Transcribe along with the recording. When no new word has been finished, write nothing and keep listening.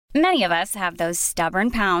Many of us have those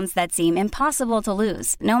stubborn pounds that seem impossible to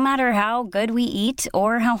lose, no matter how good we eat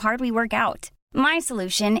or how hard we work out. My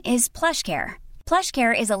solution is PlushCare.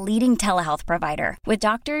 PlushCare is a leading telehealth provider with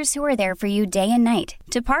doctors who are there for you day and night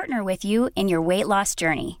to partner with you in your weight loss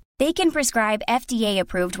journey. They can prescribe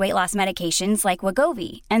FDA-approved weight loss medications like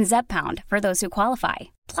Wegovy and Zepbound for those who qualify.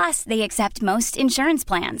 Plus, they accept most insurance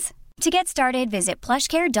plans. To get started, visit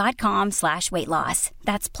plushcare.com/weightloss.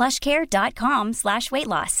 That's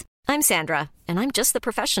plushcare.com/weightloss. I'm Sandra, and I'm just the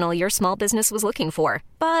professional your small business was looking for.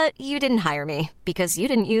 But you didn't hire me because you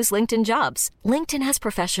didn't use LinkedIn Jobs. LinkedIn has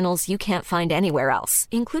professionals you can't find anywhere else,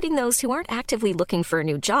 including those who aren't actively looking for a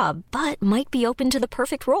new job, but might be open to the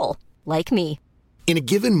perfect role, like me. In a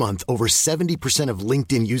given month, over 70% of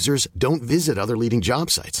LinkedIn users don't visit other leading job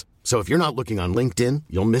sites. So if you're not looking on LinkedIn,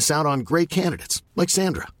 you'll miss out on great candidates like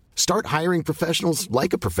Sandra. Start hiring professionals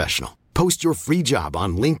like a professional. Post your free job on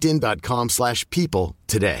linkedin.com/people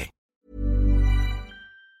today.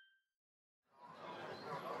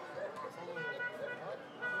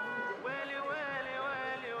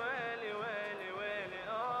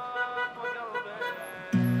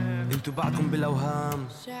 انتوا بعدكم بالاوهام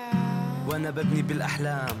وانا ببني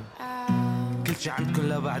بالاحلام كل شي عندكم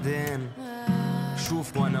لبعدين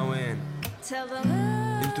شوف وانا وين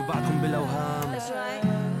انتوا بعدكم بالاوهام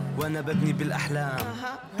وانا ببني بالاحلام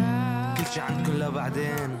كل شي عندكم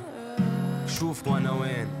لبعدين شوف وانا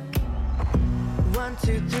وين 1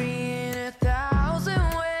 2 3 in 1,000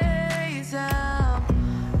 ways I'm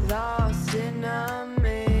lost in a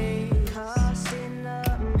maze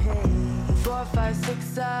 4 5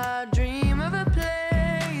 6 I dream of a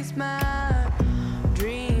place my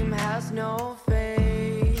dream has no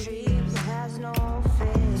face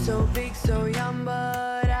so big so young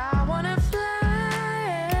but I wanna fly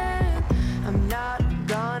I'm not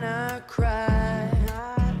gonna cry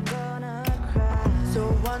so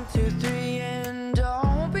 1 2 3 and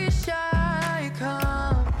don't be shy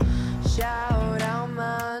come shout out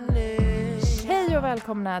my name. Hej och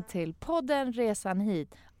välkomna till podden Resan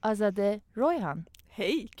hit. Azadeh Royhan.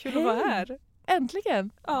 Hej, kul att vara här.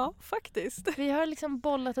 Äntligen. Ja, faktiskt. Vi har liksom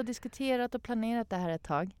bollat och diskuterat och planerat det här ett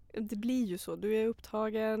tag. Det blir ju så. Du är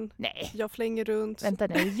upptagen. Nej. Jag flänger runt. Vänta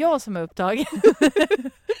nu, det är jag som är upptagen.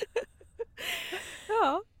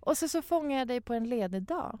 Ja. Och så fångar jag dig på en ledig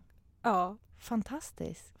dag. Ja.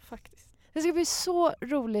 Fantastiskt. Faktiskt. Det ska bli så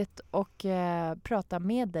roligt att prata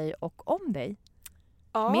med dig och om dig.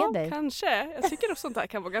 Ja, med dig. Kanske. Jag tycker att sånt här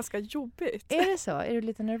kan vara ganska jobbigt. Är det så? Är du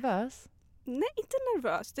lite nervös? Nej, inte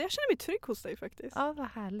nervös. Jag känner mig trygg hos dig faktiskt. Ja, vad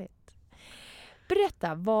härligt.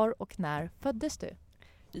 Berätta, var och när föddes du?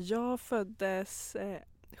 Jag föddes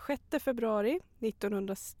 6 februari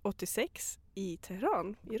 1986 i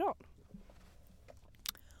Teheran, Iran.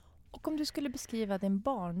 Och om du skulle beskriva din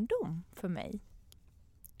barndom för mig?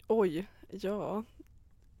 Oj, ja.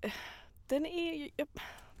 Den är ju...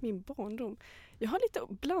 Min barndom. Jag har lite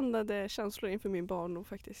blandade känslor inför min barndom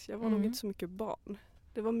faktiskt. Jag var nog inte så mycket barn.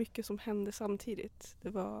 Det var mycket som hände samtidigt. Det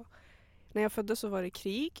var... När jag föddes så var det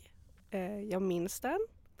krig. Jag minns den.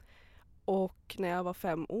 Och när jag var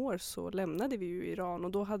 5 år så lämnade vi ju Iran.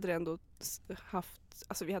 Och då hade det ändå haft...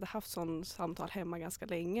 Alltså vi hade haft sån samtal hemma ganska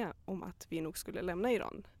länge om att vi nog skulle lämna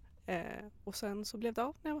Iran. Och sen så blev det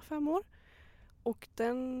av när jag var 5 år. Och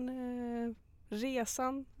den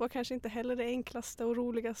resan var kanske inte heller det enklaste och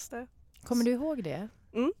roligaste. Kommer du ihåg det?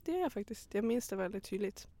 Det gör jag faktiskt. Jag minns det väldigt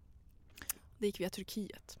tydligt. Det gick via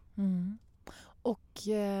Turkiet. Mm. Och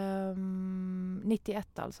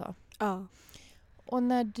 91 alltså? Ja. Och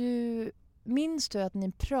minns du att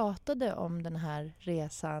ni pratade om den här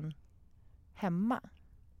resan hemma?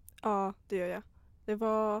 Ja, det gör jag. Det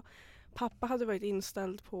var... Pappa hade varit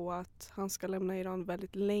inställd på att han ska lämna Iran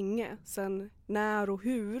väldigt länge. Sen när och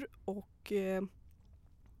hur och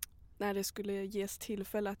när det skulle ges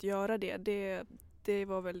tillfälle att göra det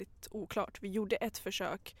var väldigt oklart. Vi gjorde ett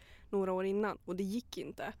försök några år innan och det gick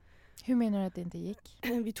inte. Hur menar du att det inte gick?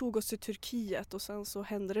 Vi tog oss till Turkiet och sen så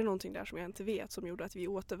hände det någonting där som jag inte vet som gjorde att vi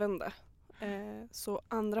återvände. Så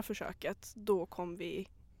andra försöket, då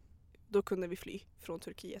kunde vi fly från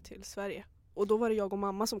Turkiet till Sverige. Och då var det jag och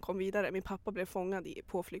mamma som kom vidare. Min pappa blev fångad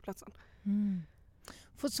på flygplatsen. Mm.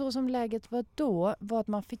 För så som läget var då var att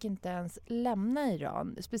man fick inte ens lämna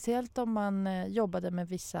Iran. Speciellt om man jobbade med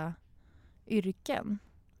vissa yrken.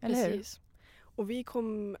 Eller Precis. Hur? Och vi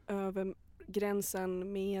kom över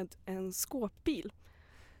gränsen med en skåpbil.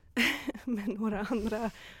 Med några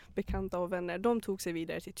andra bekanta och vänner. De tog sig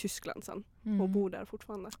vidare till Tyskland sen. Och bor där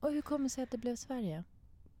fortfarande. Och hur kommer det sig att det blev Sverige?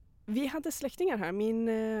 Vi hade släktingar här.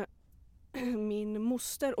 Min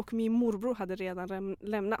moster och min morbror hade redan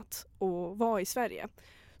lämnat och var i Sverige.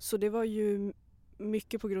 Så det var ju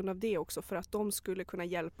mycket på grund av det också, för att de skulle kunna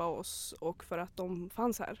hjälpa oss och för att de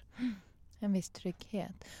fanns här. En viss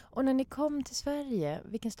trygghet. Och när ni kom till Sverige,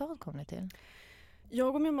 vilken stad kom ni till?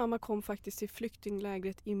 Jag och min mamma kom faktiskt till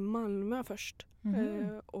flyktinglägret i Malmö först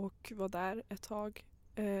och var där ett tag.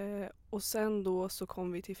 Och sen då så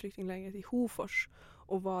kom vi till flyktinglägret i Hofors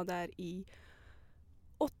och var där i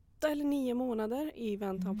 8 eller 9 månader i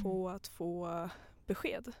väntan på att få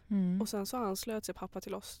besked. Och sen så anslöt sig pappa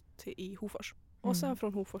till oss i Hofors. Och sen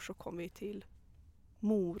från Hofors så kom vi till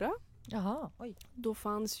Mora. Jaha, oj. Då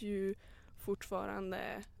fanns ju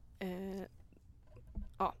fortfarande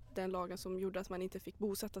den lagen som gjorde att man inte fick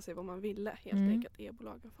bosätta sig vad man ville. Helt enkelt,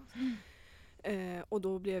 EBO-lagen fanns. Och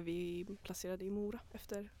då blev vi placerade i Mora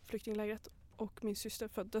efter flyktinglägret. Och min syster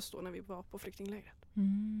föddes då när vi var på flyktinglägret.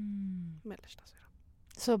 Mellersta Sverige.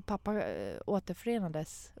 Så pappa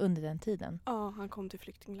återförenades under den tiden? Ja, han kom till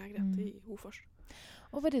flyktinglägret i Hofors.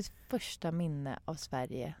 Och vad är ditt första minne av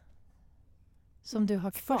Sverige som du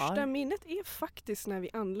har kvar? Första minnet är faktiskt när vi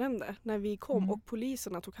anlände. När vi kom och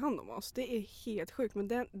poliserna tog hand om oss. Det är helt sjukt.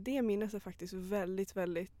 Men det minnet är faktiskt väldigt,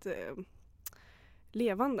 väldigt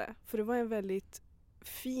levande. För det var en väldigt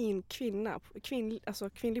fin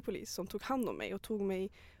kvinnlig polis som tog hand om mig och tog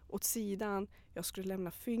mig åt sidan. Jag skulle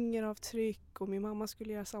lämna fingeravtryck och min mamma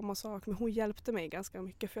skulle göra samma sak. Men hon hjälpte mig ganska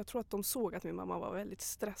mycket, för jag tror att de såg att min mamma var väldigt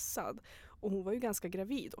stressad. Och hon var ju ganska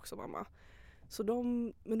gravid också, mamma. Så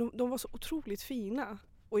de var så otroligt fina.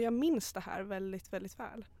 Och jag minns det här väldigt, väldigt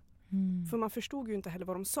väl. För man förstod ju inte heller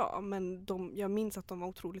vad de sa. Men jag minns att de var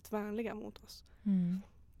otroligt vänliga mot oss.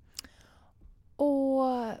 Och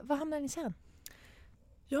vad hamnade ni sen?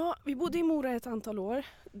 Ja, vi bodde i Mora ett antal år.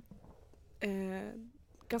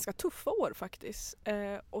 Ganska tuffa år faktiskt.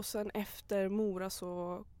 Och sen efter Mora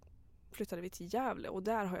så flyttade vi till Gävle. Och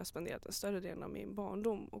där har jag spenderat en större del av min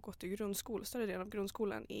barndom och gått i grundskola. Större delen av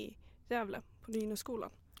grundskolan i Gävle på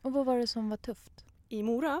Nynässkolan. Och vad var det som var tufft? I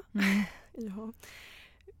Mora? Ja.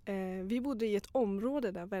 Vi bodde i ett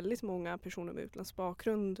område där väldigt många personer med utländsk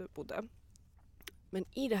bakgrund bodde. Men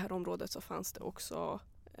i det här området så fanns det också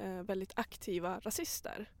väldigt aktiva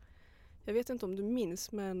rasister. Jag vet inte om du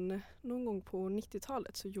minns, men någon gång på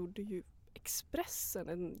 90-talet så gjorde ju Expressen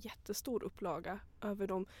en jättestor upplaga över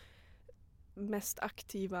de mest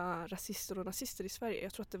aktiva rasister och nazister i Sverige.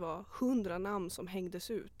 Jag tror att det var 100 namn som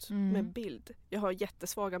hängdes ut med bild. Jag har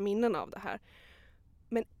jättesvaga minnen av det här.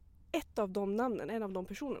 Men ett av de namnen, en av de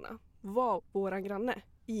personerna, var våran granne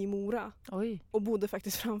i Mora. Oj. Och bodde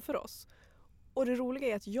faktiskt framför oss. Och det roliga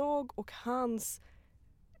är att jag och hans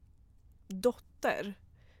dotter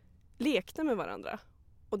lekte med varandra.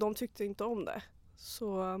 Och de tyckte inte om det.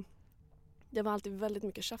 Så det var alltid väldigt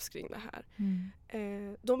mycket tjafs kring det här.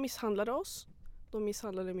 De misshandlade oss. De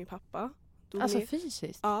misshandlade min pappa. Alltså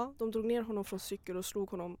fysiskt? Ja, de drog ner honom från cykel och slog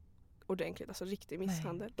honom ordentligt. Alltså riktig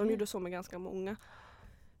misshandel. De gjorde så med ganska många.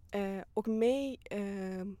 Och mig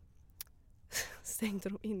stängde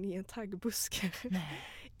de in i en taggbuske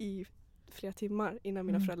i flera timmar innan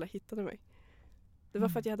mina föräldrar hittade mig. Det var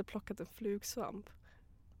för att jag hade plockat en flugsvamp.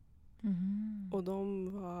 Och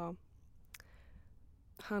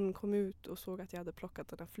han kom ut och såg att jag hade plockat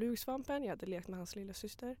den här flugsvampen. Jag hade lekt med hans lilla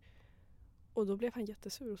syster. Och då blev han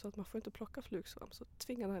jättesur och sa att man får inte plocka flugsvamp. Så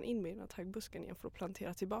tvingade han in mig i den här taggbusken igen för att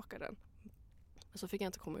plantera tillbaka den. Men så fick jag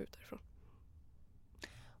inte komma ut därifrån.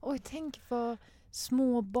 Oj, tänk vad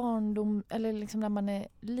små barndom, eller liksom när man är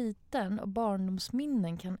liten och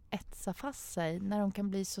barndomsminnen kan etsa fast sig när de kan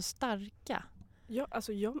bli så starka. Ja,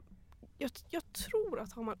 alltså jag tror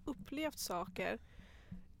att har man upplevt saker.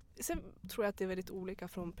 Sen tror jag att det är väldigt olika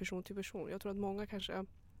från person till person. Jag tror att många kanske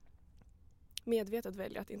medvetet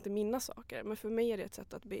väljer att inte minnas saker. Men för mig är det ett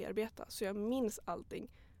sätt att bearbeta. Så jag minns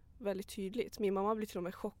allting väldigt tydligt. Min mamma blir till och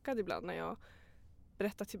med chockad ibland när jag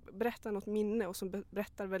berättar något minne och som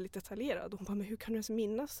berättar väldigt detaljerat. Hon bara, men hur kan du ens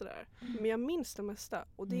minnas det där? Men jag minns det mesta.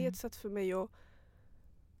 Och det är ett sätt för mig att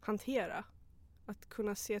hantera. Att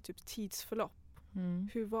kunna se typ tidsförlopp.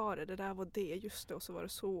 Hur var det? Det där var det, just det, och så var det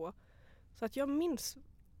så. Så att jag minns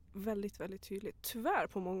väldigt, väldigt tydligt. Tyvärr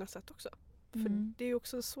på många sätt också. För det är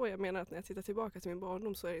också så jag menar att när jag tittar tillbaka till min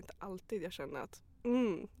barndom så är det inte alltid jag känner att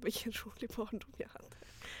vilken rolig barndom jag hade.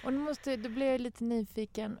 Och då blir jag lite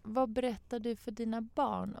nyfiken. Vad berättar du för dina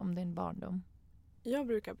barn om din barndom? Jag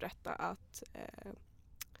brukar berätta att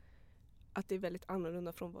det är väldigt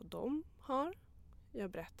annorlunda från vad de har.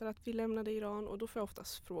 Jag berättar att vi lämnade Iran och då får jag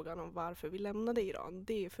oftast frågan om varför vi lämnade Iran.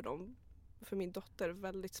 Det är för min dotter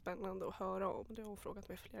väldigt spännande att höra om. Det har hon frågat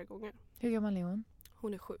mig flera gånger. Hur gammal är hon?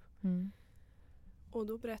 Hon är 7. Och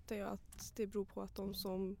då berättar jag att det beror på att de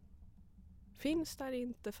som finns där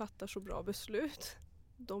inte fattar så bra beslut.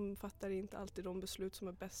 De fattar inte alltid de beslut som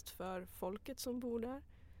är bäst för folket som bor där.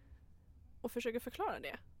 Och försöker förklara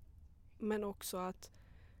det. Men också att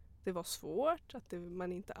det var svårt, att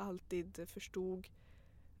man inte alltid förstod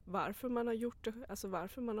varför man har gjort det, alltså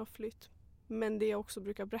varför man har flytt. Men det jag också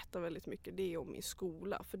brukar berätta väldigt mycket, det är om min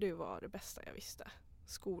skola, för det var det bästa jag visste.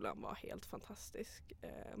 Skolan var helt fantastisk.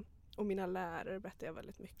 Och mina lärare berättade jag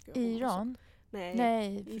väldigt mycket om. I Iran?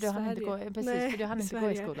 Nej, för du hann inte gå, precis, för du hann inte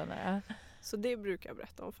gå i skolan där. Så det brukar jag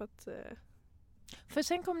berätta om för att... För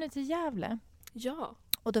sen kom ni till Gävle. Ja.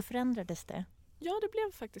 Och då förändrades det. Ja, det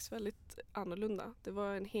blev faktiskt väldigt annorlunda. Det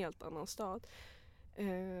var en helt annan stad.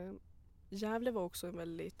 Gävle var också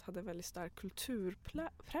hade en väldigt stark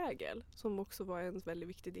kulturprägel som också var en väldigt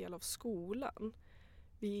viktig del av skolan.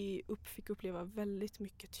 Vi fick uppleva väldigt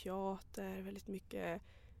mycket teater, väldigt mycket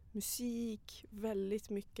musik, väldigt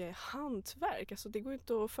mycket hantverk. Alltså det går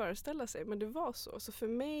inte att föreställa sig, men det var så. Så för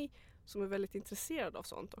mig som är väldigt intresserad av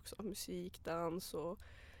sånt också, av musik, dans och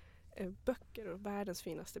böcker och världens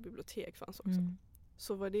finaste bibliotek fanns också.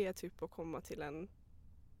 Så var det typ att komma till en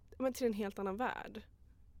helt annan värld.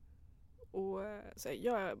 Och så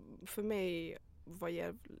för mig var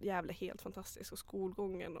Gävle helt fantastiskt, och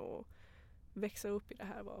skolgången och växa upp i det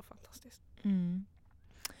här var fantastiskt.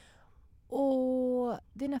 Och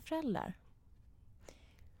dina föräldrar?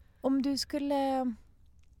 Om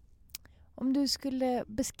du skulle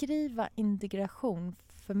beskriva integration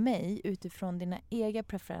för mig utifrån dina egna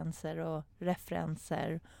preferenser och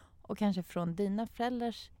referenser och kanske från dina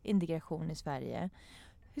föräldrars integration i Sverige.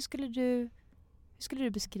 Hur skulle du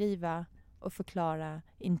beskriva och förklara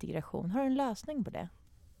integration? Har du en lösning på det?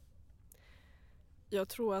 Jag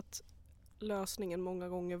tror att lösningen många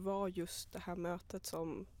gånger var just det här mötet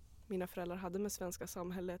som mina föräldrar hade med svenska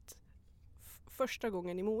samhället första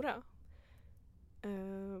gången i Mora.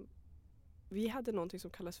 Vi hade någonting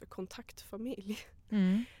som kallas för kontaktfamilj.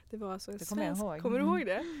 Det var alltså en svensk... Kommer du ihåg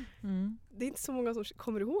det? Det är inte så många som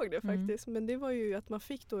kommer ihåg det faktiskt. Men det var ju att man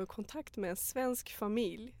fick då kontakt med en svensk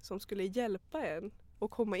familj som skulle hjälpa en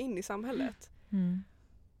att komma in i samhället.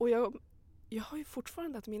 Och jag har ju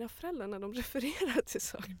fortfarande att mina föräldrar, när de refererar till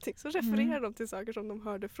saker, så refererar de till saker som de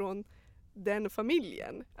hörde från den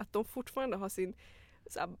familjen. Att de fortfarande har sin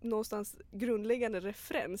någonstans grundläggande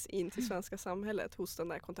referens in till svenska samhället hos den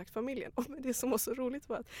där kontaktfamiljen. Och det som var så roligt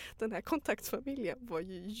var att den här kontaktfamiljen var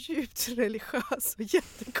ju djupt religiös och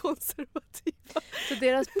jättekonservativa. Så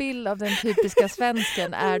deras bild av den typiska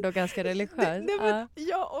svensken är då ganska religiös?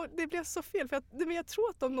 Ja, och det blev så fel. För jag tror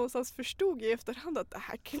att de någonstans förstod i efterhand att det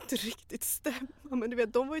här kan inte riktigt stämma. Men du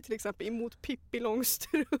vet, de var ju till exempel emot Pippi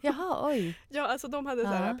Långstrump. Jaha, oj. Ja, alltså de hade så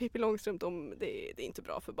här, Pippi Långstrump, det är inte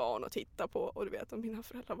bra för barn att titta på. Och du vet, mina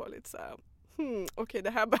föräldrar var lite så här, okej, det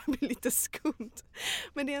här börjar bli lite skumt.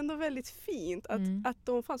 Men det är ändå väldigt fint att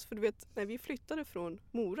de fanns. För du vet, när vi flyttade från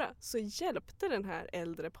Mora så hjälpte den här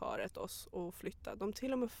äldre paret oss att flytta. De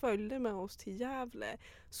till och med följde med oss till Gävle.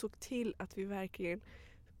 Såg till att vi verkligen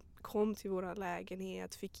kom till våra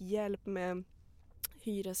lägenhet. Fick hjälp med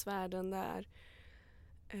hyresvärden där.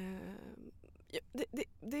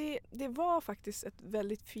 Det var faktiskt ett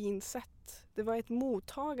väldigt fint sätt. Det var ett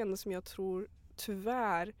mottagande som jag tror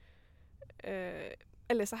tyvärr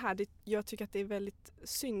eller så här, jag tycker att det är väldigt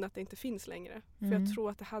synd att det inte finns längre. För jag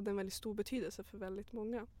tror att det hade en väldigt stor betydelse för väldigt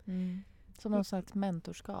många. Som någon slags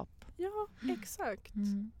mentorskap. Ja, exakt.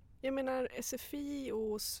 Jag menar, SFI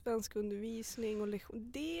och svensk undervisning och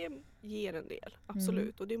lektion, det ger en del,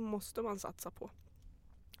 absolut. Och det måste man satsa på.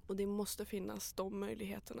 Och det måste finnas de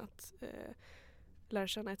möjligheterna att lära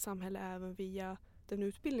känna ett samhälle även via den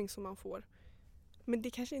utbildning som man får. Men det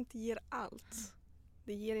kanske inte ger allt.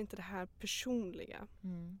 Det ger inte det här personliga.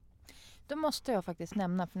 Då måste jag faktiskt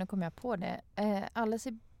nämna, för nu kommer jag på det. Alldeles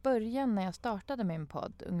i början när jag startade min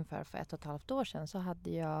podd, ungefär för 1,5 år sedan, så hade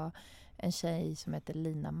jag en tjej som heter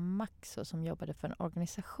Lina Maxo som jobbade för en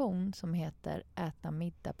organisation som heter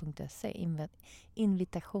ätamiddag.se,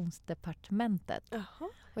 invitationsdepartementet.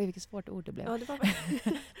 Oj, vilket svårt ord det blev. Ja, det var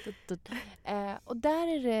och där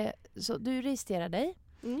är det, så du registrerar dig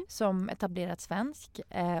som etablerat svensk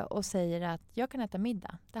och säger att jag kan äta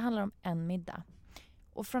middag. Det handlar om en middag.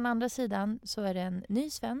 Och från andra sidan så är det en ny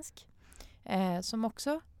svensk som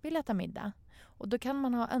också vill äta middag. Och då kan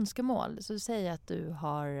man ha önskemål. Så du säger att du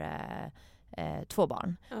har 2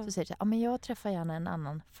 barn. Så säger du att jag träffar gärna en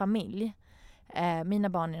annan familj. Mina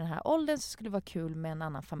barn i den här åldern, så skulle det vara kul med en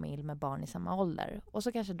annan familj med barn i samma ålder. Och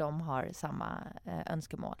så kanske de har samma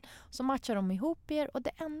önskemål. Så matchar de ihop er, och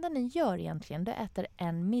det enda ni gör egentligen, det äter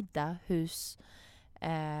en middag hos...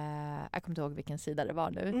 jag kommer inte ihåg vilken sida det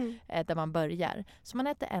var nu, där man börjar. Så man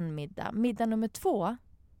äter en middag. Middag nummer 2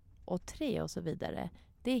 och 3 och så vidare,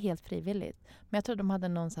 Det är helt frivilligt. Men jag tror de hade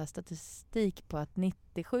någon så här statistik på att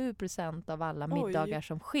 97% av alla middagar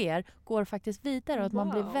som sker går faktiskt vidare och att man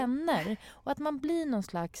blir vänner. Och att man blir någon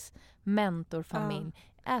slags mentorfamilj.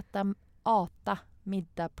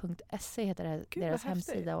 Atamiddag.se heter det, deras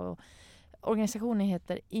hemsida. Och organisationen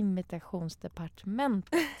heter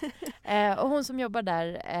Invitationsdepartementet. Och hon som jobbar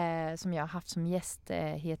där, som jag har haft som gäst,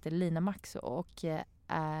 heter Lina Max och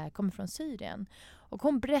kommer från Syrien. Och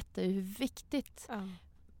hon berättar ju hur viktigt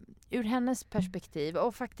ur hennes perspektiv,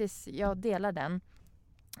 och faktiskt jag delar den,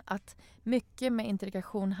 att mycket med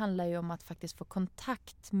integration handlar ju om att faktiskt få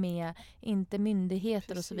kontakt med, inte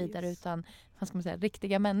myndigheter och så vidare, utan vad ska man säga,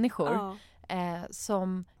 riktiga människor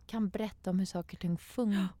som kan berätta om hur saker och ting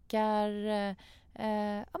funkar.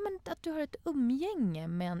 Men att du har ett umgänge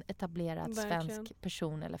med en etablerad svensk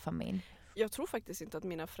person eller familj. Jag tror faktiskt inte att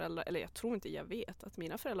mina föräldrar, eller jag vet att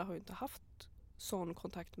mina föräldrar har ju inte haft sån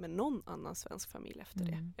kontakt med någon annan svensk familj efter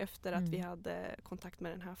det. Efter att vi hade kontakt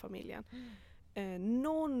med den här familjen.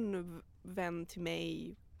 Någon vän till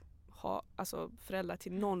mig, alltså föräldrar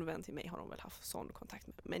till någon vän till mig har de väl haft sån kontakt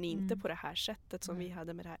med. Men inte på det här sättet som vi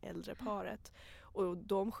hade med det här äldre paret. Och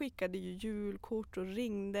de skickade ju julkort och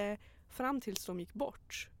ringde fram tills de gick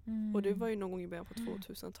bort. Och det var ju någon gång i början på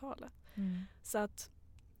 2000-talet. Så att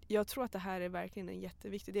jag tror att det här är verkligen en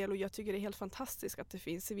jätteviktig del, och jag tycker det är helt fantastiskt att det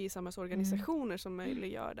finns civilsamhällsorganisationer som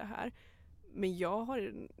möjliggör det här. Men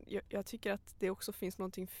jag tycker att det också finns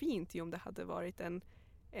någonting fint i om det hade varit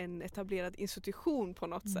en etablerad institution på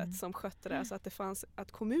något sätt som skötte det, så att det fanns,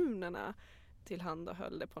 att kommunerna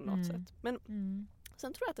tillhandahöll det på något sätt. Men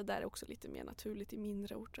sen tror jag att det där är också lite mer naturligt i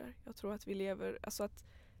mindre orter. Jag tror att vi lever, alltså att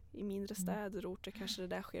i mindre städer och orter kanske det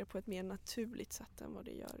där sker på ett mer naturligt sätt än vad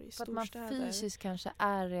det gör i storstäder. För att man fysiskt kanske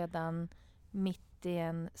är redan mitt i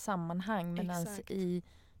en sammanhang, medan i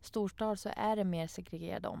storstad så är det mer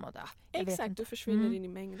segregerade områden. Exakt, du försvinner in i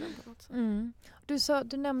mängden på något sätt.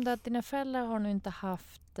 Du nämnde att dina föräldrar har nog inte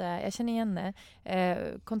haft, jag känner igen det,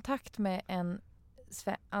 kontakt med en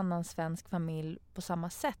annan svensk familj på samma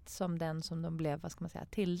sätt som den som de blev, vad ska man säga,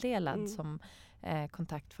 tilldelad som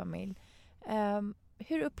kontaktfamilj.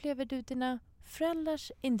 Hur upplever du dina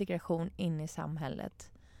föräldrars integration in i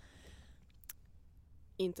samhället?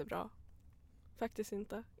 Inte bra. Faktiskt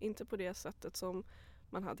inte. Inte på det sättet som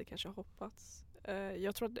man hade kanske hoppats.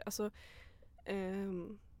 Jag tror att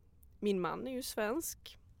min man är ju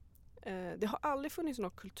svensk. Det har aldrig funnits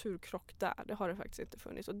någon kulturkrock där. Det har det faktiskt inte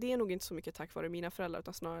funnits. Och det är nog inte så mycket tack vare mina föräldrar,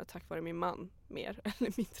 utan snarare tack vare min man, mer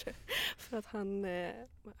eller mindre. För att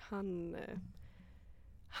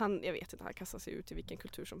han, jag vet inte, han kastar sig ut i vilken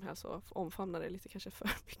kultur som helst och omfamnar det lite kanske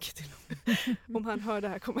för mycket till och med. Om han hör det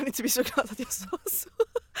här kommer han inte bli så glad att jag sa så.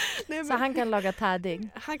 Nej, men, så han kan laga täding?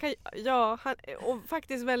 Och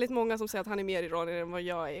faktiskt väldigt många som säger att han är mer iranier än vad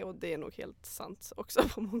jag är, och det är nog helt sant också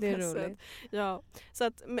på många sätt. Det är roligt. Ja, så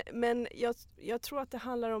att, men jag tror att det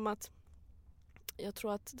handlar om att jag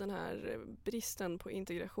tror att den här bristen på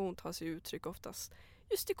integration tar sig uttryck oftast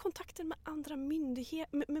just i kontakten med andra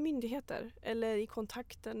myndigheter eller i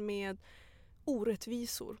kontakten med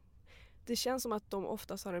orättvisor. Det känns som att de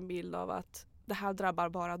oftast har en bild av att det här drabbar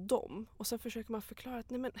bara dem. Och sen försöker man förklara att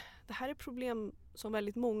nej, men det här är problem som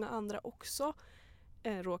väldigt många andra också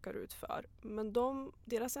råkar ut för. Men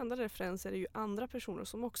deras enda referenser är ju andra personer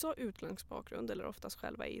som också har utländsk bakgrund eller oftast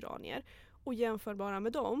själva är iranier. Och jämför bara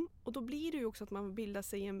med dem. Och då blir det ju också att man bildar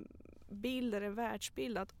sig en bild eller en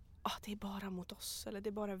världsbild att det är bara mot oss eller det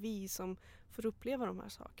är bara vi som får uppleva de här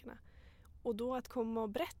sakerna. Och då att komma och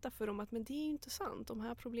berätta för dem att men det är ju inte sant. De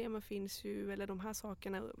här problemen finns ju, eller de här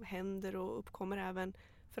sakerna händer och uppkommer även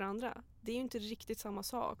för andra. Det är ju inte riktigt samma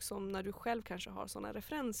sak som när du själv kanske har sådana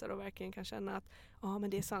referenser och verkligen kan känna att men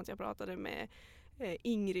det är sant, jag pratade med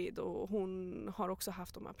Ingrid och hon har också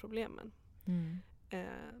haft de här problemen.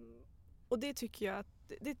 Och det tycker jag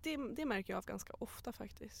att det märker jag av ganska ofta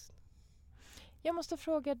faktiskt. Jag måste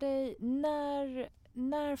fråga dig,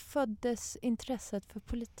 när föddes intresset för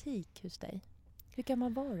politik hos dig? Hur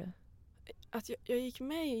gammal var du? Att jag gick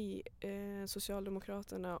med i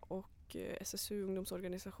Socialdemokraterna och SSU,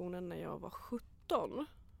 ungdomsorganisationen, när jag var 17.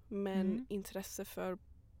 Men intresse för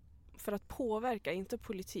att påverka, inte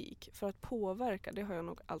politik. För att påverka, det har jag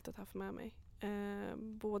nog alltid haft med mig.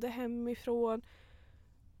 Både hemifrån,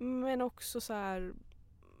 men också så här.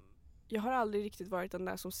 Jag har aldrig riktigt varit den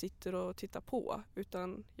där som sitter och tittar på,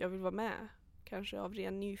 utan jag vill vara med. Kanske av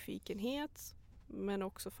ren nyfikenhet, men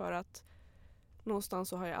också för att någonstans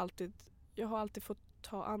så har jag har alltid fått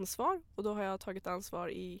ta ansvar, och då har jag tagit ansvar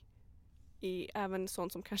i även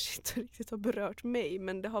sånt som kanske inte riktigt har berört mig,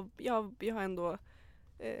 men jag har ändå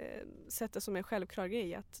sett det som en självklar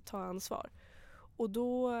grej att ta ansvar. Och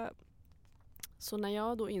då Så när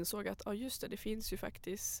jag då insåg att just det finns ju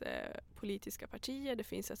faktiskt politiska partier, det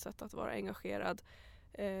finns ett sätt att vara engagerad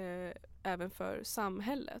även för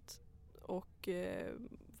samhället och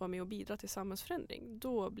vara med och bidra till samhällsförändring.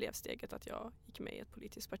 Då blev steget att jag gick med i ett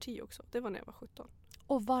politiskt parti också. Det var när jag var 17.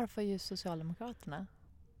 Och varför just Socialdemokraterna?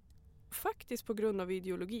 Faktiskt på grund av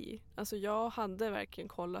ideologi. Alltså jag hade verkligen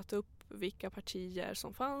kollat upp vilka partier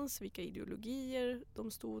som fanns, vilka ideologier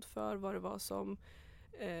de stod för, vad det var som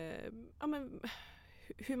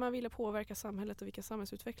hur man ville påverka samhället och vilka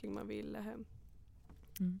samhällsutveckling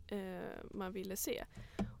man ville se.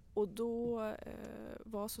 Och då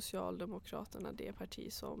var Socialdemokraterna det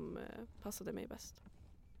parti som passade mig bäst.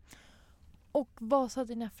 Och vad sa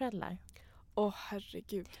dina föräldrar?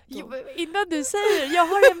 Herregud. Innan du säger, jag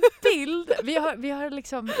har en bild. Vi har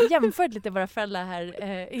liksom jämfört lite våra föräldrar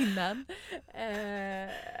här innan.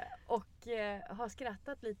 Och har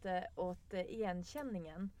skrattat lite åt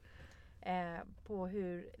igenkänningen på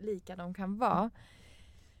hur lika de kan vara.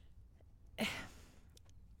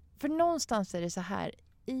 För någonstans är det så här,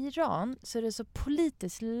 i Iran så är det så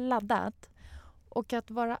politiskt laddat, och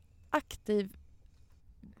att vara aktiv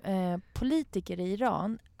politiker i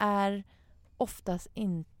Iran är oftast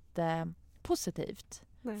inte positivt.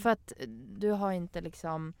 Nej. För att du har inte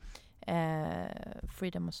liksom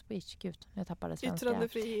freedom of speech, gud, jag tappade svenska.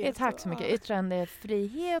 Yttrandefrihet. Tack så mycket.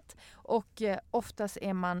 Yttrandefrihet, och oftast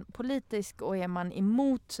är man politisk, och är man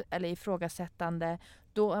emot eller ifrågasättande,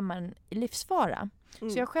 då är man i livsfara. Så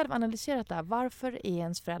jag har själv analyserat det här. Varför är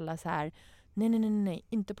ens föräldrar så här, nej,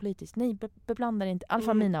 inte politiskt. Nej, beblanda inte. I alla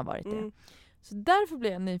fall mina har varit det. Så därför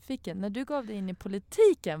blev jag nyfiken. När du gav dig in i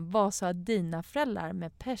politiken, vad sa dina föräldrar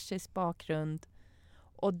med persisk bakgrund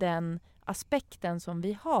och den aspekten som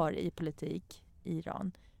vi har i politik i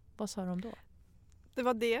Iran? Vad sa de då? Det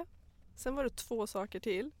var det. Sen var det 2 saker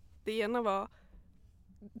till. Det ena var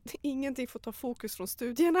ingenting får ta fokus från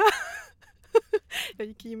studierna. Jag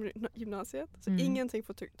gick i gymnasiet, så ingenting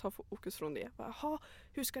får ta fokus från det. Jaha,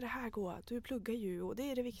 hur ska det här gå? Du pluggar ju och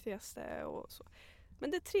det är det viktigaste. Och så.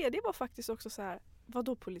 Men det tredje var faktiskt också så här,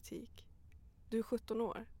 vadå politik? Du är 17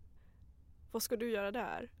 år. Vad ska du göra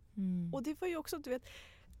där? Och det var ju också, du vet,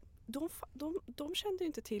 de kände ju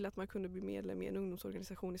inte till att man kunde bli medlem i en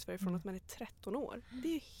ungdomsorganisation i Sverige från att man är 13 år. Det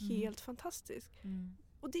är ju helt fantastiskt.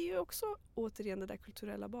 Och det är ju också återigen den där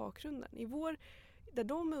kulturella bakgrunden. Där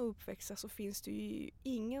de är uppväxta så finns det ju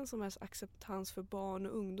ingen som helst acceptans för barn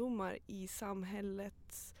och ungdomar i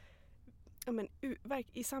samhället,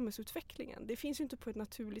 i samhällsutvecklingen. Det finns ju inte på ett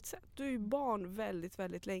naturligt sätt. Du är ju barn väldigt,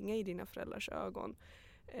 väldigt länge i dina föräldrars ögon.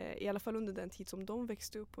 I alla fall under den tid som de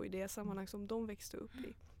växte upp och i det sammanhang som de växte upp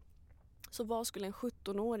i. Så vad skulle en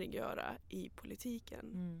 17-åring göra i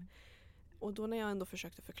politiken? Och då när jag ändå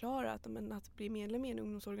försökte förklara att bli medlem i en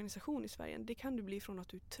ungdomsorganisation i Sverige, det kan du bli från att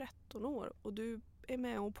du är 13 år och du är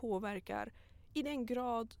med och påverkar i den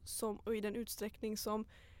grad och i den utsträckning som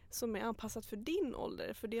är anpassat för din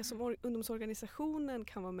ålder, för det som ungdomsorganisationen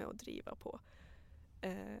kan vara med och driva på.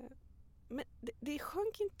 Men det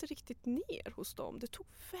sjönk inte riktigt ner hos dem. Det tog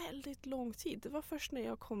väldigt lång tid. Det var först när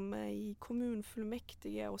jag kom med i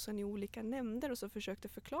kommunfullmäktige och sen i olika nämnder och så försökte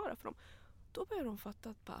förklara för dem. Då började de fatta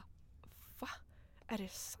att va? Är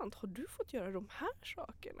det sant? Har du fått göra de här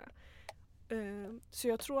sakerna? Så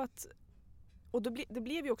jag tror att, och det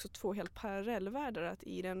blev ju också 2 helt parallellvärldar, att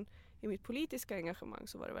i mitt politiska engagemang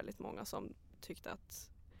så var det väldigt många som tyckte att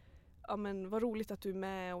vad roligt att du är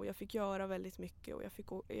med, och jag fick göra väldigt mycket och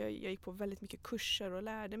jag gick på väldigt mycket kurser och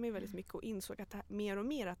lärde mig väldigt mycket och insåg att mer och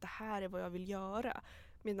mer att det här är vad jag vill göra.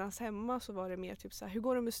 Medan hemma så var det mer typ så här, hur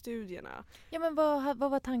går det med studierna? Ja, men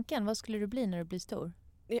vad var tanken? Vad skulle du bli när du blir stor?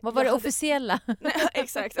 Vad var det officiella? Nej,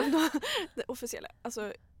 exakt, det officiella.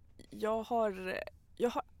 Alltså, jag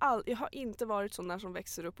har inte varit sån där som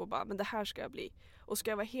växer upp och bara, men det här ska jag bli. Och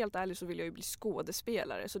ska jag vara helt ärlig så vill jag ju bli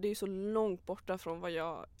skådespelare. Så det är ju så långt borta från vad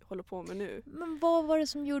jag håller på med nu. Men vad var det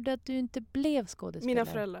som gjorde att du inte blev skådespelare? Mina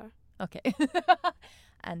föräldrar. Okej.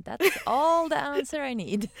 And that's all the answer I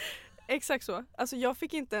need. Exakt så. Alltså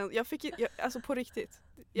alltså på riktigt.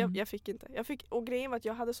 Jag fick inte. Och grejen var att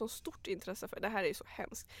jag hade så stort intresse för det här är så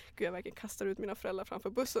hemskt. Gud, jag verkligen kastar ut mina föräldrar framför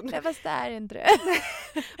bussen. Nej, fast det är inte det.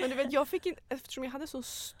 Men du vet, jag fick inte, eftersom jag hade så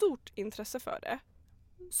stort intresse för det,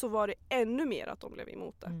 så var det ännu mer att de blev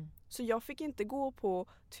emot det. Så jag fick inte gå på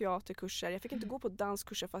teaterkurser, jag fick inte gå på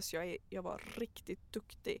danskurser fast jag var riktigt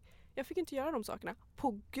duktig. Jag fick inte göra de sakerna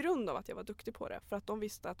på grund av att jag var duktig på det. För att de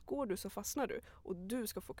visste att går du så fastnar du. Och du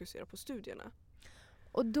ska fokusera på studierna.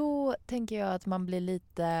 Och då tänker jag att man blir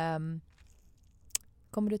lite...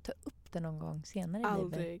 Kommer du ta upp det någon gång senare i livet?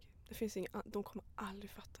 Aldrig. Det finns de kommer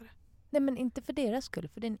aldrig fatta det. Nej, men inte för deras skull.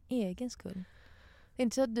 För din egen skull.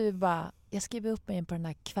 Inte så att du bara, jag skriver upp mig på den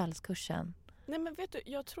här kvällskursen. Nej, men vet du,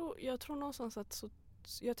 jag tror någonstans att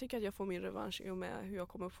jag tycker att jag får min revansch i och med hur jag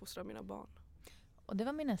kommer uppfostra mina barn. Och det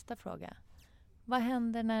var min nästa fråga. Vad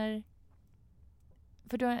händer när...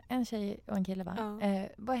 För du har en tjej och en kille, va? Ja.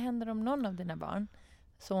 Vad händer om någon av dina barn,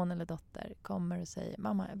 son eller dotter, kommer och säger,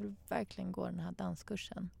 mamma, jag vill verkligen gå den här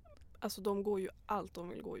danskursen? Alltså de går ju allt de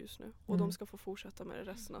vill gå just nu. Och de ska få fortsätta med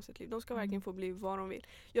det resten av sitt liv. De ska verkligen få bli vad de vill.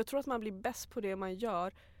 Jag tror att man blir bäst på det man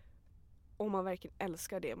gör om man verkligen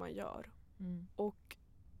älskar det man gör. Och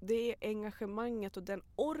det engagemanget och den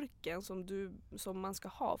orken som man ska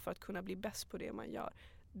ha för att kunna bli bäst på det man gör.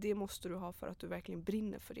 Det måste du ha för att du verkligen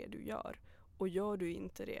brinner för det du gör. Och gör du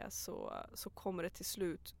inte det så kommer det till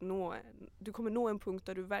slut du kommer nå en punkt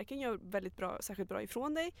där du verkligen gör väldigt bra, särskilt bra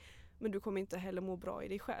ifrån dig. Men du kommer inte heller må bra i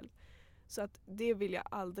dig själv. Så att det vill jag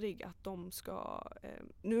aldrig att de ska...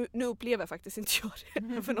 Nu upplever jag faktiskt inte jag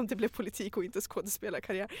det. För om det blev politik och inte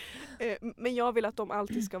skådespelarkarriär. Men jag vill att de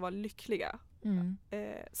alltid ska vara lyckliga.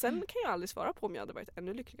 Sen kan jag aldrig svara på om jag hade varit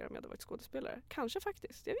ännu lyckligare om jag hade varit skådespelare. Kanske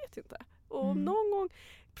faktiskt, jag vet inte. Och någon gång...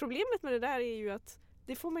 Problemet med det där är ju att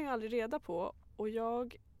det får man ju aldrig reda på. Och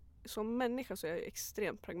jag... Som människa så är jag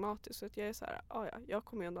extremt pragmatisk. Så att jag är så här, jag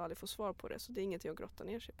kommer ju ändå aldrig få svar på det. Så det är ingenting att grotta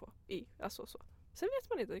ner sig på. Alltså så. Sen vet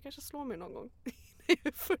man inte, det kanske slår mig någon gång. Det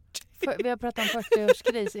är 40. Vi har pratat om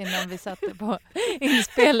 40-årskris innan vi satte på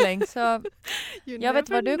inspelning. Så jag vet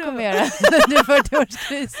vad du kommer göra när du är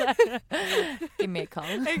 40-årskris. Give me a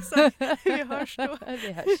call. Exakt, vi hörs då.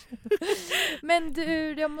 Vi hörs. Men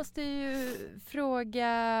du, jag måste ju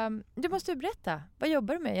fråga... Du måste ju berätta. Vad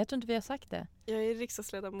jobbar du med? Jag tror inte vi har sagt det. Jag är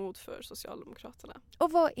riksdagsledamot för Socialdemokraterna.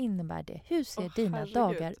 Och vad innebär det? Hur ser dina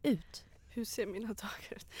dagar ut? Hur ser mina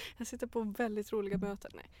dagar ut? Jag sitter på väldigt roliga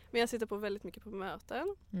möten. Nej. Men jag sitter på väldigt mycket på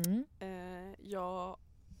möten.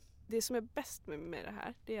 Det som är bäst med det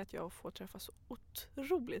här, det är att jag får träffa så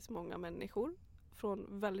otroligt många människor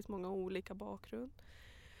från väldigt många olika bakgrund.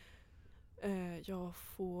 Jag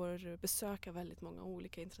får besöka väldigt många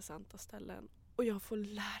olika intressanta ställen. Och jag får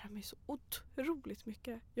lära mig så otroligt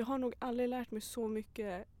mycket. Jag har nog aldrig lärt mig så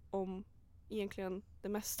mycket om egentligen det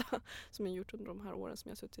mesta som jag gjort under de här åren som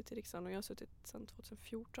jag har suttit i riksdagen. Och jag har suttit sedan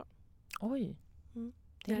 2014. Oj,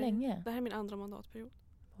 det är länge. Det här är min andra mandatperiod.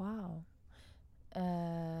 Wow.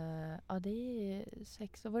 Ja, det är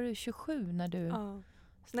 6. Var du 27 när du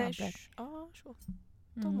Nej, 28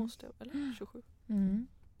 måste jag. Eller 27.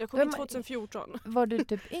 Jag kom in 2014. Var du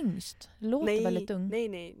typ yngst? Låter väldigt ung.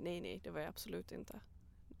 Nej, det var jag absolut inte.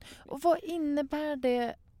 Och vad innebär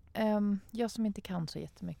det, jag som inte kan så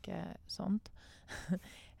jättemycket sånt,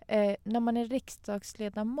 när man är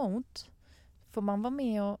riksdagsledamot, får man vara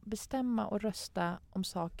med och bestämma och rösta om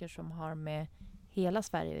saker som har med hela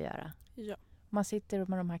Sverige att göra? Ja. Man sitter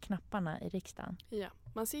med de här knapparna i riksdagen? Ja,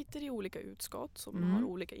 man sitter i olika utskott som har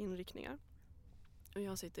olika inriktningar. Och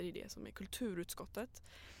jag sitter i det som är kulturutskottet.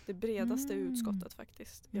 Det bredaste utskottet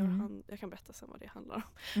faktiskt. Jag kan berätta sen vad det handlar om.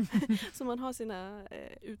 Så man har sina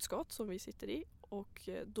utskott som vi sitter i. Och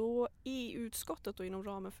då i utskottet och inom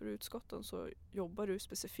ramen för utskotten så jobbar du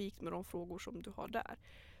specifikt med de frågor som du har där.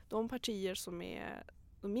 De partier som är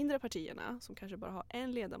de mindre partierna som kanske bara har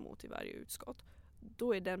en ledamot i varje utskott.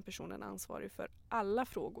 Då är den personen ansvarig för alla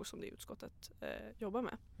frågor som det utskottet jobbar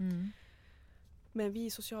med. Men vi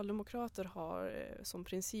socialdemokrater har som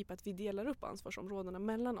princip att vi delar upp ansvarsområdena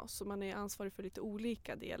mellan oss. Så man är ansvarig för lite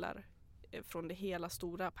olika delar från det hela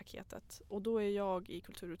stora paketet. Och då är jag i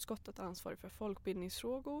kulturutskottet ansvarig för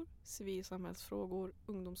folkbildningsfrågor, civilsamhällsfrågor,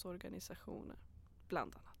 ungdomsorganisationer,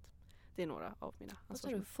 bland annat. Det är några av mina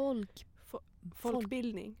ansvarsområden.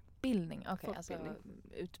 Folkbildning. Bildning, okej. Alltså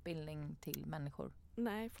utbildning till människor.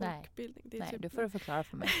 Nej, folkbildning. Det är Nej, du får förklara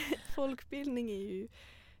för mig. Folkbildning är ju...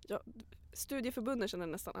 Ja, studieförbunden känner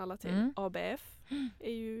nästan alla till. ABF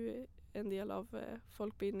är ju en del av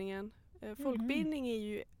folkbildningen. Folkbildning är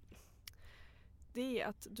ju det är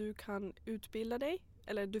att du kan utbilda dig,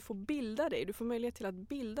 eller du får bilda dig. Du får möjlighet till att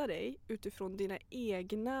bilda dig utifrån dina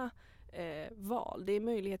egna val. Det är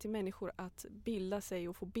möjlighet till människor att bilda sig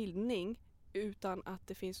och få bildning utan att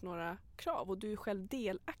det finns några krav. Och du är själv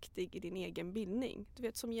delaktig i din egen bildning. Du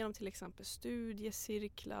vet, som genom till exempel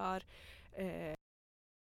studiecirklar.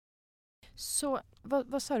 Så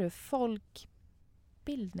vad sa du?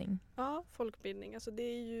 Folkbildning? Ja, folkbildning. Alltså det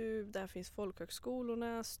är ju, där finns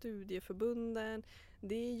folkhögskolorna, studieförbunden.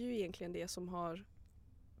 Det är ju egentligen det som har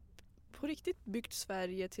på riktigt byggt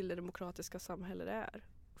Sverige till det demokratiska samhälle det är.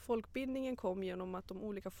 Folkbildningen kom genom att de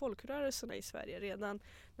olika folkrörelserna i Sverige redan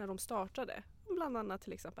när de startade, bland annat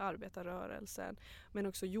till exempel arbetarrörelsen, men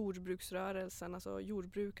också jordbruksrörelsen, alltså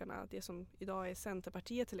jordbrukarna, det som idag är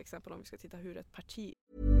Centerpartiet till exempel, om vi ska titta hur ett parti.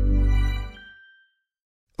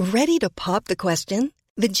 Ready to pop the question?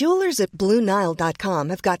 The jewelers at BlueNile.com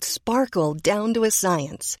have got sparkle down to a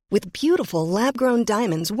science with beautiful lab-grown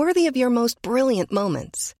diamonds worthy of your most brilliant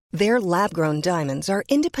moments. Their lab-grown diamonds are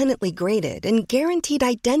independently graded and guaranteed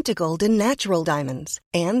identical to natural diamonds,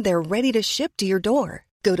 and they're ready to ship to your door.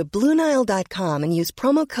 Go to BlueNile.com and use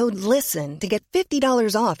promo code LISTEN to get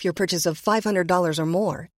 $50 off your purchase of $500 or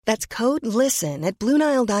more. That's code LISTEN at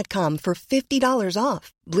BlueNile.com for $50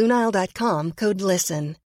 off. BlueNile.com, code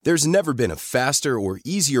LISTEN. There's never been a faster or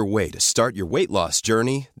easier way to start your weight loss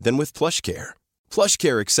journey than with PlushCare.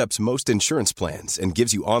 PlushCare accepts most insurance plans and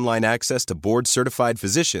gives you online access to board-certified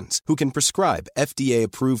physicians who can prescribe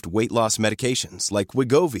FDA-approved weight loss medications like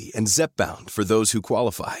Wegovy and Zepbound for those who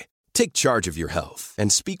qualify. Take charge of your health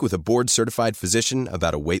and speak with a board-certified physician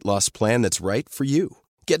about a weight loss plan that's right for you.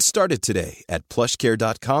 Get started today at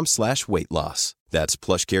plushcare.com/weightloss. That's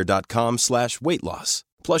plushcare.com/weightloss.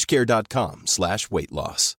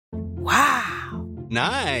 plushcare.com/weightloss. Wow.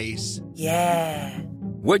 Nice. Yeah.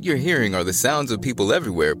 What you're hearing are the sounds of people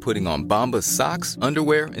everywhere putting on Bombas socks,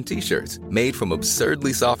 underwear, and T-shirts made from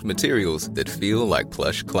absurdly soft materials that feel like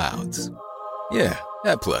plush clouds. Yeah,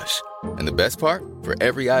 that plush. And the best part? For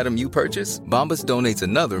every item you purchase, Bombas donates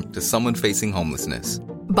another to someone facing homelessness.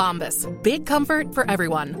 Bombas. Big comfort for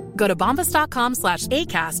everyone. Go to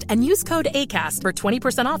bombas.com/ACAST and use code ACAST for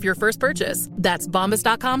 20% off your first purchase. That's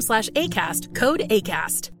bombas.com/ACAST. Code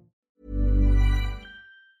ACAST.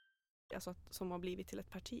 Alltså, som har blivit till ett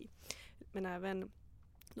parti. Men även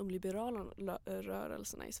de liberala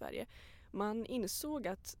rörelserna i Sverige. Man insåg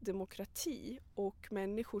att demokrati och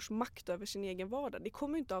människors makt över sin egen vardag, det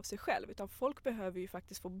kommer inte av sig själv, utan folk behöver ju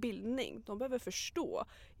faktiskt få bildning. De behöver förstå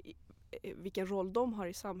vilken roll de har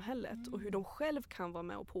i samhället och hur de själv kan vara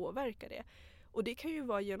med och påverka det. Och det kan ju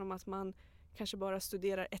vara genom att man kanske bara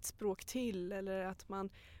studerar ett språk till, eller att man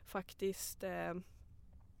faktiskt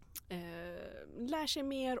lär sig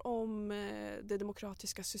mer om det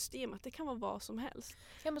demokratiska systemet. Det kan vara vad som helst.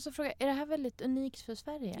 Jag måste fråga, är det här väldigt unikt för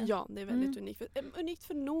Sverige? Ja, det är väldigt unikt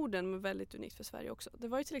för Norden, men väldigt unikt för Sverige också. Det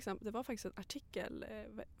var ju till exempel, det var faktiskt en artikel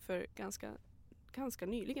för ganska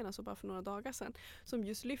nyligen, alltså bara för några dagar sedan, som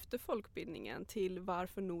just lyfte folkbildningen till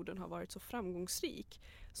varför Norden har varit så framgångsrik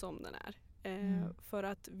som den är. För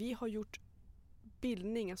att vi har gjort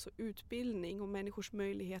bildning, alltså utbildning och människors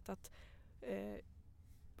möjlighet att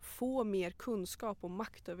få mer kunskap och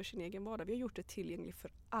makt över sin egen vardag. Vi har gjort det tillgängligt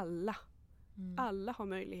för alla. Alla har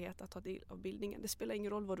möjlighet att ta del av bildningen. Det spelar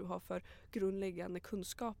ingen roll vad du har för grundläggande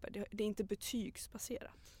kunskaper. Det är inte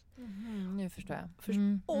betygsbaserat. Nu förstår jag.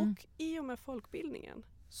 Och i och med folkbildningen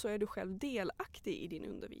så är du själv delaktig i din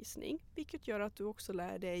undervisning, vilket gör att du också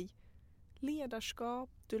lär dig ledarskap,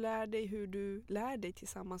 du lär dig hur du lär dig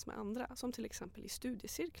tillsammans med andra, som till exempel i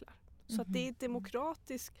studiecirklar. Så att det är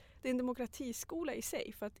en demokratiskola i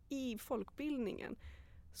sig, för att i folkbildningen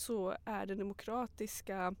så är den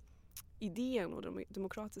demokratiska idén och de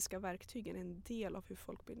demokratiska verktygen en del av hur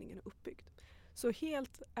folkbildningen är uppbyggd. Så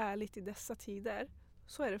helt ärligt i dessa tider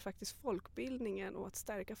så är det faktiskt folkbildningen och att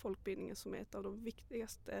stärka folkbildningen som är ett av de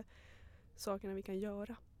viktigaste sakerna vi kan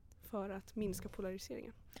göra för att minska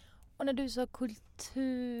polariseringen. Och när du sa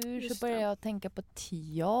kultur så började jag tänka på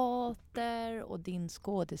teater och din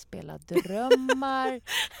skådespelardrömmar.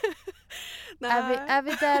 Är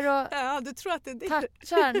vi där och ja, du tror att det är det.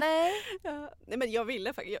 Touchar? Nej. Ja, nej, men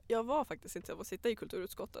jag var faktiskt inte att sitta i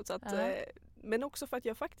kulturutskottet. Så att, men också för att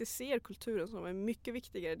jag faktiskt ser kulturen som en mycket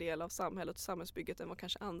viktigare del av samhället och samhällsbygget än vad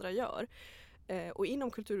kanske andra gör. Och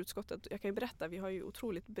inom kulturutskottet, jag kan ju berätta, vi har ju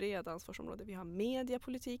otroligt bred ansvarsområde. Vi har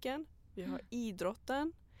mediepolitiken, vi har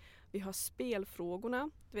idrotten, vi har spelfrågorna.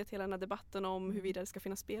 Du vet hela den här debatten om huruvida det ska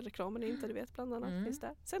finnas spelreklam eller inte, du vet bland annat finns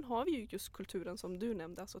där. Sen har vi ju just kulturen som du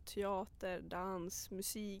nämnde, alltså teater, dans,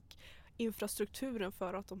 musik, infrastrukturen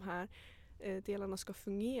för att de här delarna ska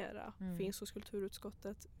fungera finns hos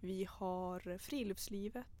kulturutskottet. Vi har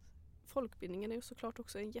friluftslivet. Folkbildningen är ju såklart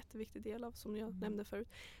också en jätteviktig del av, som jag nämnde förut.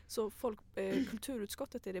 Så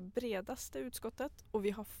kulturutskottet är det bredaste utskottet och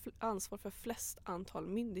vi har ansvar för flest antal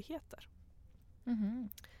myndigheter.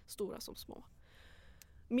 Stora som små.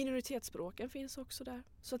 Minoritetsspråken finns också där.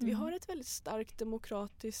 Så att vi har ett väldigt starkt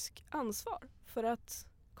demokratiskt ansvar för att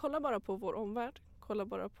kolla bara på vår omvärld. Kolla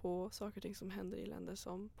bara på saker och ting som händer i länder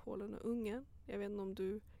som Polen och Ungern. Jag vet inte om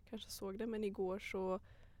du kanske såg det, men igår så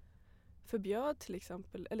förbjöd till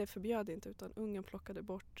exempel, eller förbjöd inte utan Ungern plockade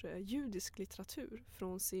bort judisk litteratur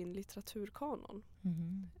från sin litteraturkanon.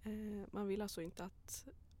 Man vill alltså inte att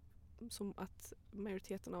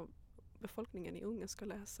majoriteten av befolkningen i Ungern ska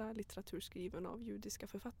läsa litteratur skriven av judiska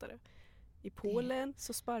författare. I Polen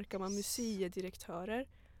så sparkar man museidirektörer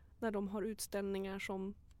när de har utställningar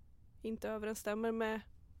som inte överensstämmer med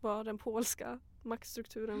vad den polska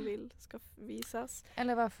maktstrukturen vill ska visas.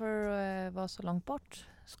 Eller varför vara så långt bort?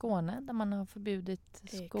 Skåne, där man har förbjudit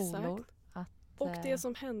skolor. Exakt. Och det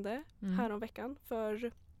som hände häromveckan,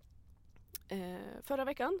 förra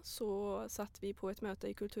veckan så satt vi på ett möte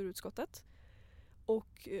i kulturutskottet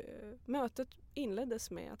och mötet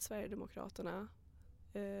inleddes med att Sverigedemokraterna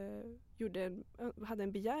hade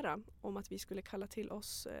en begäran om att vi skulle kalla till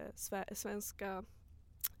oss svenska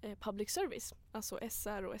public service, alltså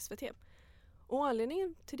SR och SVT. Och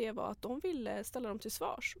anledningen till det var att de ville ställa dem till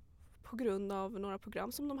svars på grund av några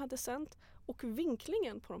program som de hade sänt och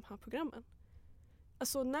vinklingen på de här programmen.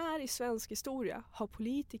 Alltså när i svensk historia har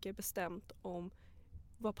politiker bestämt om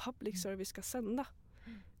vad public service ska sända?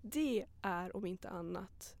 Det är om inte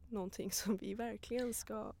annat någonting som vi verkligen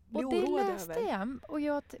ska bli oroade över. Och det läste jag och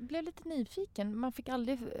jag blev lite nyfiken. Man fick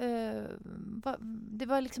aldrig... det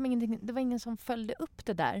var liksom ingenting, det var ingen som följde upp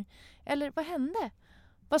det där. Eller vad hände?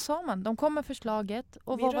 Vad sa man? De kom med förslaget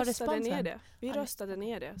och vad var responsen? Vi röstade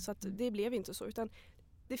ner det så att det blev inte så. Utan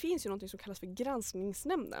det finns ju något som kallas för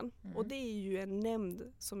granskningsnämnden. Och det är ju en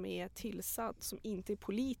nämnd som är tillsatt som inte är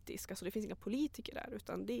politisk. Alltså det finns inga politiker där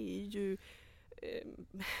utan det är ju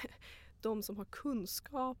de som har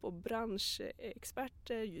kunskap och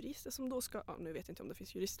branschexperter, jurister som då ska, nu vet jag inte om det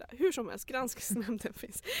finns jurister, hur som helst, granskningsnämnden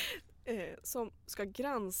finns, som ska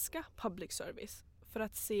granska public service för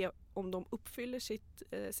att se om de uppfyller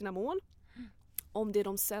sina mål, om det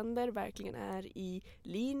de sänder verkligen är i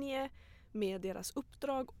linje med deras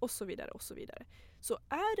uppdrag och så vidare och så vidare. Så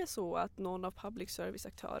är det så att någon av public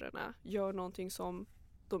service-aktörerna gör någonting som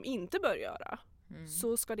de inte bör göra,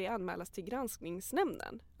 så ska det anmälas till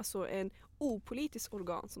granskningsnämnden. Alltså en opolitisk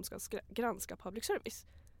organ som ska granska public service.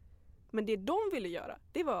 Men det de ville göra,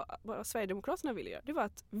 det var vad Sverigedemokraterna ville göra. Det var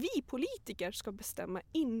att vi politiker ska bestämma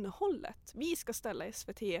innehållet. Vi ska ställa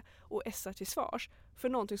SVT och SR till svars för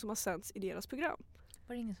någonting som har sänts i deras program.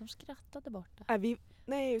 Var det ingen som skrattade bort det?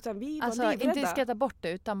 Nej, utan vi var alltså, livrädda. Inte skratta bort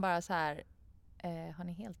det utan bara så här, har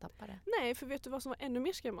ni helt tappat det? Nej, för vet du vad som var ännu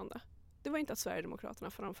mer skrämmande? Det var inte att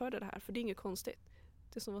Sverigedemokraterna framförde det här, för det är inget konstigt.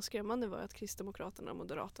 Det som var skrämmande var att Kristdemokraterna och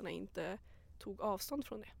Moderaterna inte tog avstånd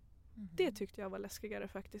från det. Det tyckte jag var läskigare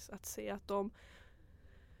faktiskt, att se att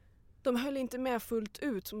de höll inte med fullt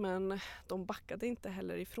ut, men de backade inte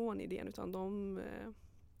heller ifrån idén, utan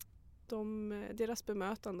deras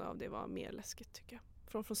bemötande av det var mer läskigt tycker jag.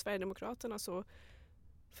 Från Sverigedemokraterna så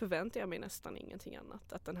förväntar jag mig nästan ingenting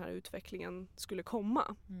annat, att den här utvecklingen skulle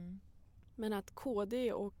komma. Men att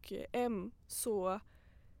KD och M så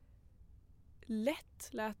lätt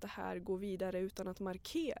lät det här gå vidare utan att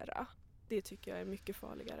markera, det tycker jag är mycket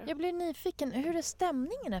farligare. Jag blir nyfiken, hur är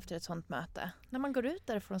stämningen efter ett sånt möte? När man går ut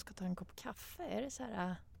därifrån och ska ta en kopp kaffe, är det så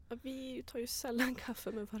här... Vi tar ju sällan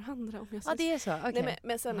kaffe med varandra om jag säger. Ja, det är så. Okay. Nej,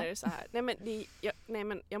 men sen är det så här.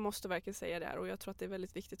 Men jag måste verkligen säga det här, och jag tror att det är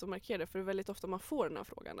väldigt viktigt att markera det, för det är väldigt ofta man får den här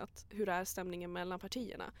frågan, att hur är stämningen mellan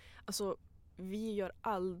partierna? Alltså vi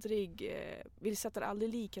sätter aldrig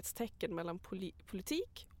likhetstecken mellan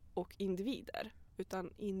politik och individer.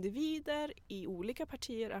 Utan individer i olika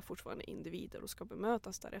partier är fortfarande individer och ska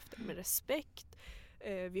bemötas därefter med respekt.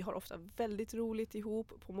 Vi har ofta väldigt roligt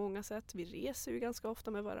ihop på många sätt. Vi reser ju ganska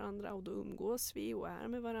ofta med varandra och då umgås vi och är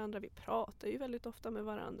med varandra. Vi pratar ju väldigt ofta med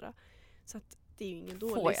varandra. Så att det är ju ingen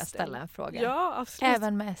dålig Får jag ställa en fråga? Ja, absolut.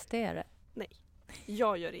 Även med SD-are? Nej,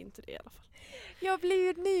 jag gör inte det i alla fall. Jag blir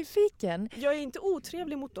ju nyfiken. Jag är inte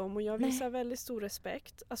otrevlig mot dem och jag visar väldigt stor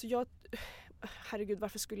respekt. Alltså herregud,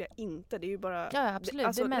 varför skulle jag inte? Det är ju bara... Ja, absolut.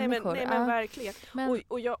 Alltså, det är människor. Nej, men verkligen. Men...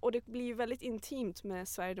 Och det blir ju väldigt intimt med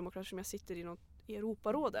Sverigedemokrater som jag sitter i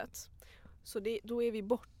Europarådet. Så då är vi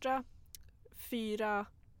borta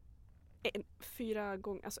fyra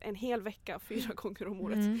gånger, alltså en hel vecka, 4 gånger om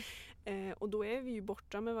året. Och då är vi ju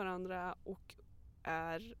borta med varandra och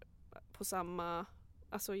är på samma,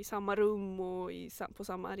 alltså i samma rum och på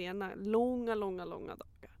samma arena långa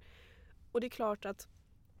dagar. Och det är klart att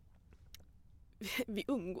vi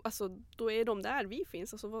umgås, alltså då är de där vi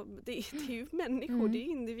finns, alltså det är ju människor, det är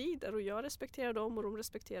individer och jag respekterar dem och de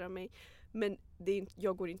respekterar mig, men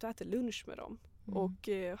jag går inte att äta lunch med dem och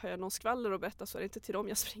har jag någon skvaller att berätta så är det inte till dem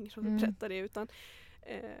jag springer och berättar det, utan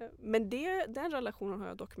men den relationen har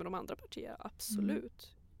jag dock med de andra partierna,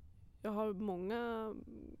 absolut. Jag har många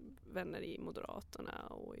vänner i Moderaterna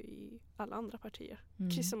och i alla andra partier.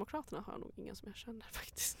 Kristdemokraterna har jag nog ingen som jag känner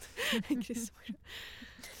faktiskt.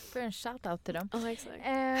 För en shout-out till dem. Ja, exakt.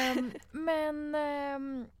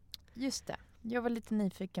 Men just det. Jag var lite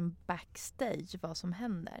nyfiken backstage vad som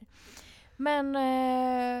händer. Men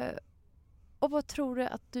och vad tror du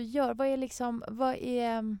att du gör? Vad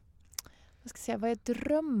är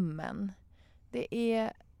drömmen? Det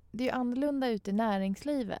är det är ju annorlunda ute i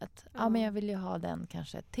näringslivet. Ja, men jag vill ju ha den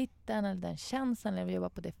kanske titeln eller den tjänsten. Eller jag vill jobba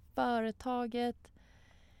på det företaget.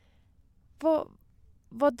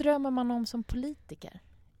 Vad drömmer man om som politiker?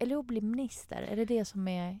 Eller att bli minister? Är det det som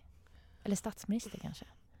är... Eller statsminister kanske?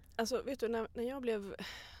 Alltså vet du, när jag blev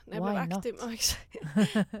aktiv...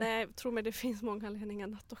 Nej, tro mig, det finns många anledningar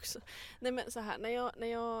annat också. Nej, men så här, när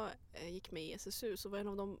jag gick med i SSU så var en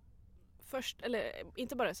av de först, eller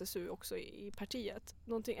inte bara SSU, också i partiet.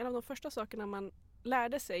 En av de första sakerna man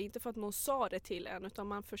lärde sig, inte för att någon sa det till en,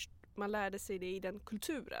 utan man lärde sig det i den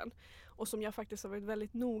kulturen. Och som jag faktiskt har varit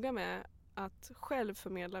väldigt noga med att själv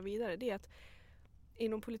förmedla vidare, det är att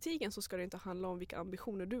inom politiken så ska det inte handla om vilka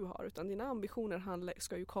ambitioner du har, utan dina ambitioner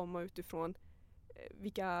ska ju komma utifrån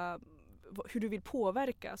hur du vill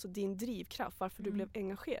påverka, alltså din drivkraft, varför du blev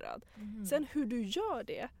engagerad. Sen hur du gör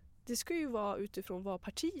det ska ju vara utifrån vad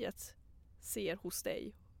partiet ser hos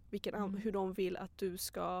dig, hur de vill att du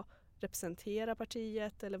ska representera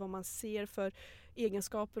partiet, eller vad man ser för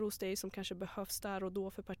egenskaper hos dig som kanske behövs där och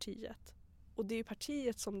då för partiet. Och det är ju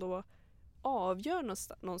partiet som då avgör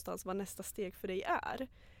någonstans vad nästa steg för dig är.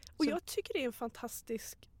 Och jag tycker det är en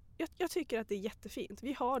fantastisk... Jag tycker att det är jättefint.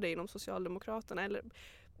 Vi har det inom Socialdemokraterna.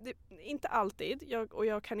 Inte alltid.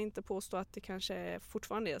 Jag kan inte påstå att det kanske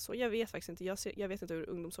fortfarande är så. Jag vet faktiskt inte. Jag vet inte hur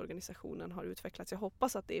ungdomsorganisationen har utvecklats. Jag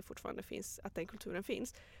hoppas att det fortfarande finns, att den kulturen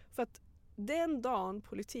finns. För att den dagen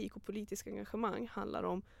politik och politisk engagemang handlar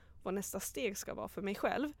om vad nästa steg ska vara för mig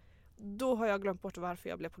själv, då har jag glömt bort varför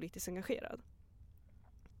jag blev politiskt engagerad.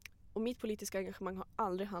 Och mitt politiska engagemang har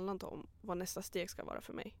aldrig handlat om vad nästa steg ska vara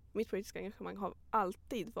för mig. Mitt politiska engagemang har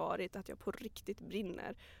alltid varit att jag på riktigt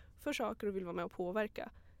brinner för saker och vill vara med och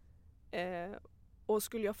påverka. Och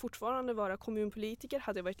skulle jag fortfarande vara kommunpolitiker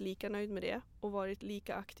hade jag varit lika nöjd med det och varit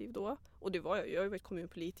lika aktiv då. Och det var jag. Jag har varit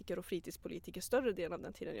kommunpolitiker och fritidspolitiker större delen av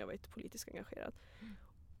den tiden jag varit politiskt engagerad.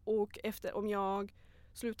 Och om jag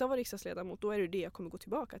slutar vara riksdagsledamot, då är det jag kommer gå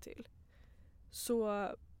tillbaka till.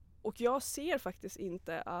 Och jag ser faktiskt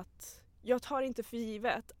inte att... Jag tar inte för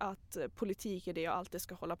givet att politik är det jag alltid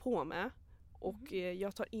ska hålla på med. Och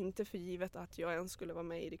jag tar inte för givet att jag ens skulle vara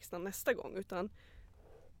med i riksdagen nästa gång. Utan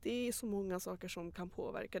det är så många saker som kan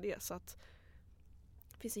påverka det. Så att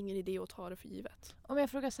det finns ingen idé att ta det för givet. Om jag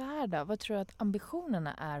frågar så här då. Vad tror du att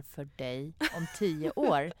ambitionerna är för dig om 10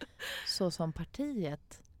 år? Så som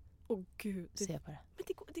partiet ser på det.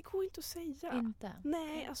 Men det går inte att säga. Inte?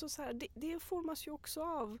 Nej, alltså så här, det formas ju också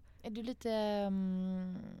av... Är du lite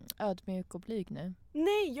ödmjuk och blyg nu?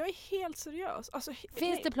 Nej, jag är helt seriös. Alltså,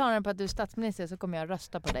 Finns det planer på att du är statsminister så kommer jag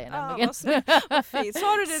rösta på dig. Vad fint.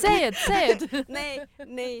 Sa du det? Säg det!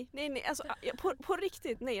 nej. Alltså, på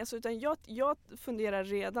riktigt, nej. Alltså, utan jag funderar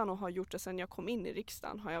redan och har gjort det sedan jag kom in i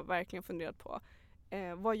riksdagen. Har jag verkligen funderat på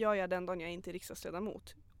vad gör jag den dagen jag inte är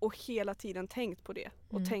riksdagsledamot? Och hela tiden tänkt på det.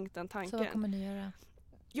 Och tänkt den tanken. Så vad kommer du göra?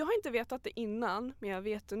 Jag har inte vetat det innan, men jag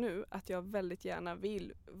vet det nu att jag väldigt gärna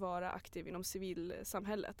vill vara aktiv inom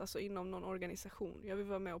civilsamhället, alltså inom någon organisation. Jag vill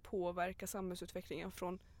vara med och påverka samhällsutvecklingen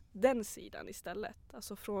från den sidan istället.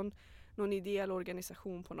 Alltså från någon ideell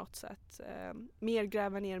organisation på något sätt. Mer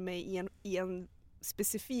gräva ner mig i en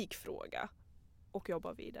specifik fråga och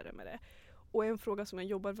jobba vidare med det. Och en fråga som jag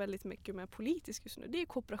jobbar väldigt mycket med politiskt just nu, det är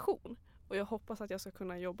kooperation. Och jag hoppas att jag ska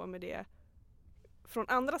kunna jobba med det från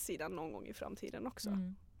andra sidan någon gång i framtiden också.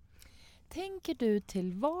 Tänker du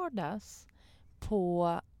till vardags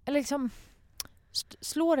på, eller liksom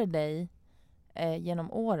slår det dig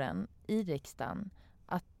genom åren i riksdagen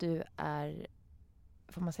att du är,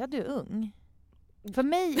 får man säga att du är ung? För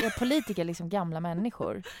mig är politiker liksom gamla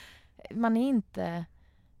människor. Man är inte,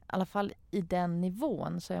 i alla fall i den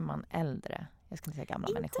nivån så är man äldre. Jag ska inte säga gamla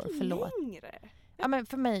människor, förlåt. Inte längre. Ja, men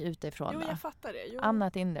för mig utifrån. Jo, jag fattar det. I'm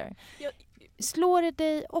not in there. Slår det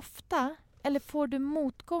dig ofta? Eller får du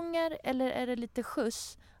motgångar? Eller är det lite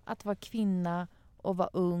skjuts att vara kvinna och vara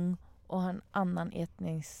ung och ha en annan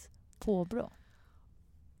etnisk påbrå?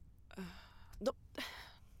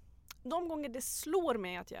 De gånger det slår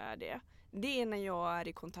mig att jag är det är när jag är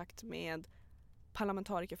i kontakt med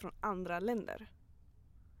parlamentariker från andra länder.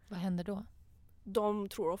 Vad händer då? De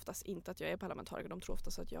tror oftast inte att jag är parlamentariker. De tror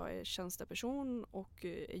oftast att jag är tjänsteperson och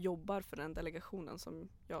jobbar för den delegationen som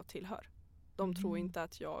jag tillhör. De tror inte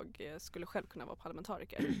att jag skulle själv kunna vara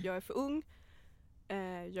parlamentariker. Jag är för ung,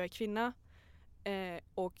 jag är kvinna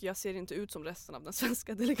och jag ser inte ut som resten av den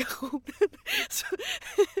svenska delegationen.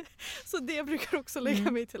 Så det brukar också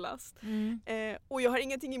lägga mig till last. Och jag har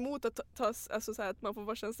ingenting emot att alltså så här, att man får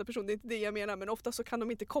vara tjänsteperson. Det är inte det jag menar, men ofta så kan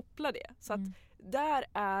de inte koppla det. Så att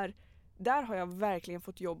där har jag verkligen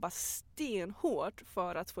fått jobba stenhårt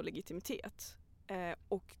för att få legitimitet.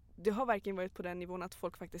 Och det har verkligen varit på den nivån att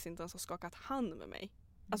folk faktiskt inte ens har skakat hand med mig.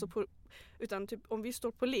 Alltså utan typ om vi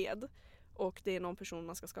står på led och det är någon person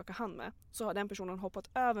man ska skaka hand med, så har den personen hoppat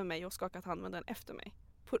över mig och skakat hand med den efter mig.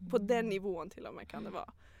 På den nivån till och med kan det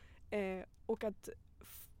vara.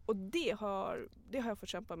 Och det har jag fått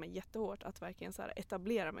kämpa med jättehårt, att verkligen så här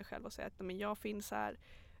etablera mig själv och säga att men jag finns här,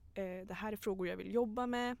 det här är frågor jag vill jobba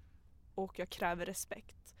med och jag kräver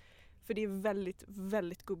respekt. För det är väldigt,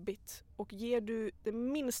 väldigt gubbigt. Och ger du det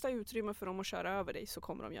minsta utrymme för dem att köra över dig så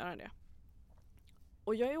kommer de göra det.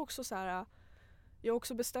 Och jag är också så här,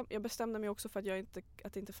 jag bestämde mig också för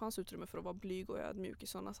att det inte fanns utrymme för att vara blyg och ödmjuk i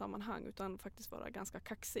sådana sammanhang, utan faktiskt vara ganska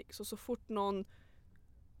kaxig. Så fort någon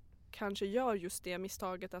kanske gör just det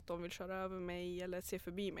misstaget att de vill köra över mig eller se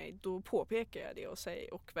förbi mig, då påpekar jag det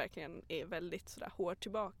och verkligen är väldigt sådär hård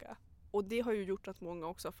tillbaka. Och det har ju gjort att många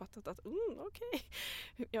också har fattat att okej.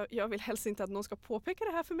 Jag vill helst inte att någon ska påpeka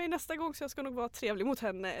det här för mig nästa gång, så jag ska nog vara trevlig mot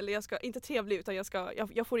henne. Eller jag ska inte trevlig, utan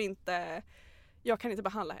jag kan inte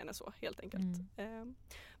behandla henne så, helt enkelt.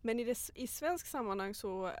 Men i svensk sammanhang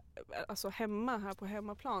så, alltså här på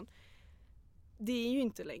hemmaplan, det är ju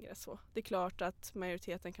inte längre så. Det är klart att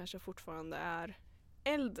majoriteten kanske fortfarande är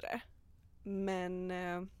äldre, men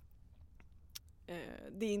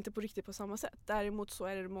det är inte på riktigt på samma sätt. Däremot så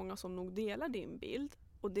är det många som nog delar din bild,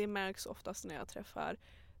 och det märks oftast när jag träffar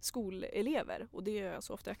skolelever, och det gör jag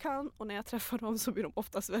så ofta jag kan, och när jag träffar dem så blir de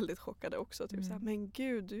oftast väldigt chockade också. Typ såhär, men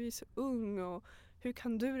gud, du är så ung och hur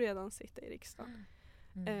kan du redan sitta i riksdagen?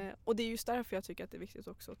 Och det är just därför jag tycker att det är viktigt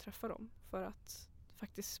också att träffa dem, för att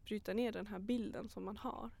faktiskt bryta ner den här bilden som man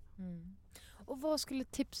har. Och vad skulle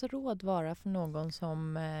tips och råd vara för någon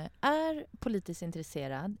som är politiskt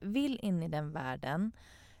intresserad, vill in i den världen,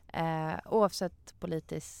 oavsett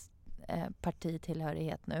politisk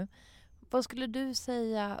partitillhörighet nu? Vad skulle du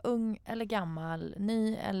säga, ung eller gammal,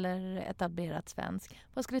 ny eller etablerat svensk?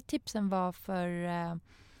 Vad skulle tipsen vara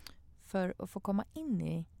för att få komma in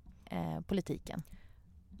i politiken?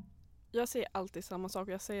 Jag säger alltid samma sak.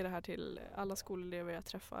 Jag säger det här till alla skolelever jag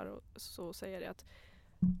träffar, och så säger jag att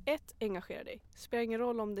 1. Engagera dig. Spelar ingen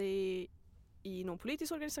roll om det är i någon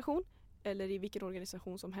politisk organisation eller i vilken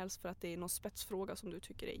organisation som helst, för att det är någon spetsfråga som du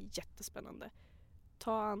tycker är jättespännande.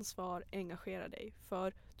 Ta ansvar, engagera dig.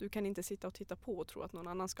 För du kan inte sitta och titta på och tro att någon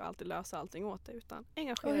annan ska alltid lösa allting åt dig, utan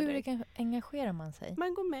engagera dig. Och hur engagerar man sig?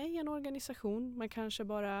 Man går med i en organisation. Man kanske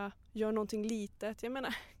bara gör någonting litet. Jag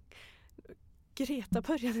menar, Greta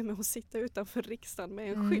började med att sitta utanför riksdagen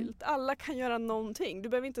med en skylt. Alla kan göra någonting. Du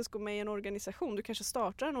behöver inte ens gå med i en organisation. Du kanske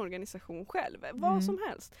startar en organisation själv. Vad som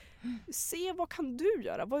helst. Se, vad kan du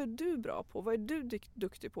göra? Vad är du bra på? Vad är du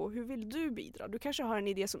duktig på? Hur vill du bidra? Du kanske har en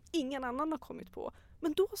idé som ingen annan har kommit på.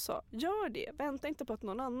 Men då så, gör det. Vänta inte på att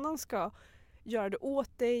någon annan ska göra det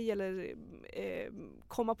åt dig eller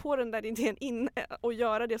komma på den där idén och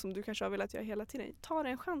göra det som du kanske har velat göra hela tiden. Ta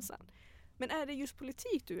den chansen. Men är det just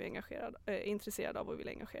politik du är intresserad av och vill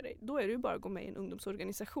engagera dig, då är det ju bara att gå med i en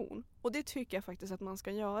ungdomsorganisation. Och det tycker jag faktiskt att man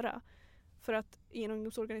ska göra. För att i en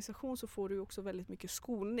ungdomsorganisation så får du också väldigt mycket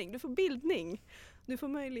skolning. Du får bildning. Du får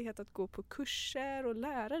möjlighet att gå på kurser och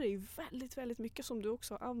lära dig väldigt, väldigt mycket som du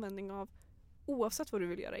också har användning av oavsett vad du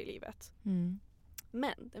vill göra i livet.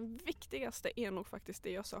 Men den viktigaste är nog faktiskt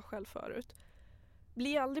det jag sa själv förut.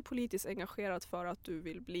 Bli aldrig politiskt engagerad för att du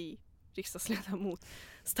vill bli riksdagsledamot,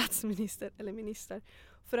 statsminister eller minister.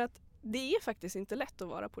 För att det är faktiskt inte lätt att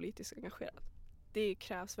vara politiskt engagerad. Det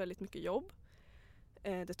krävs väldigt mycket jobb.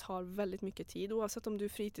 Det tar väldigt mycket tid, oavsett om du är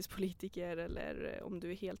fritidspolitiker eller om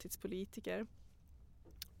du är heltidspolitiker.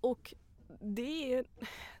 Och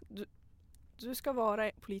du ska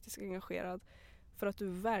vara politiskt engagerad för att du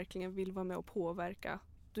verkligen vill vara med och påverka.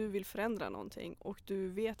 Du vill förändra någonting och du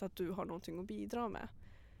vet att du har någonting att bidra med.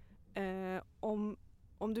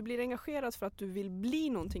 Om du blir engagerad för att du vill bli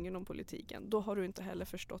någonting inom politiken, då har du inte heller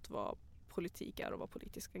förstått vad politik är och vad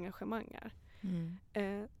politisk engagemang är.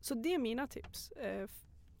 Så det är mina tips.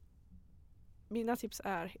 Mina tips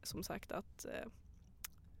är som sagt att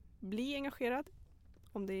bli engagerad.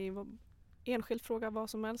 Om det är en enskild fråga, vad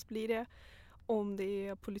som helst, bli det. Om det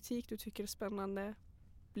är politik du tycker är spännande,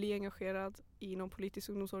 bli engagerad i någon politisk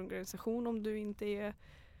ungdomsorganisation om du inte är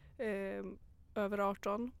över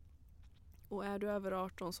 18. Och är du över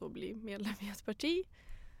 18 så bli medlem i ett parti.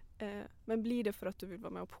 Men bli det för att du vill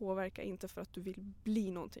vara med och påverka, inte för att du vill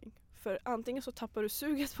bli någonting. För antingen så tappar du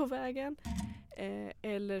suget på vägen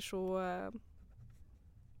eller så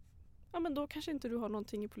men då kanske inte du har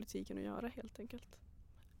någonting i politiken att göra helt enkelt.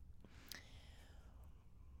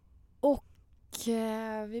 Och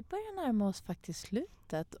vi börjar närma oss faktiskt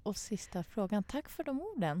slutet och sista frågan. Tack för de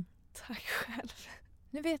orden. Tack själv.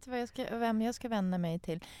 Nu vet jag vem jag ska vända mig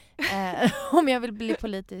till. Om jag vill bli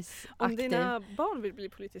politiskt aktiv. Om dina barn vill bli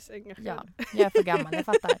politiskt engagerade. Ja, jag är för gammal, jag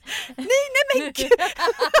fattar. nej men gud!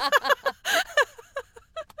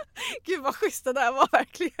 Gud vad schysst det där var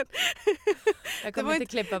verkligen. Jag kommer inte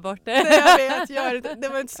klippa bort det. Nej, jag vet, det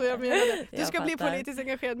var inte så jag menade. Du ska bli fattar. politiskt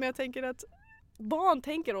engagerad, men jag tänker att barn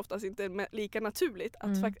tänker oftast inte lika naturligt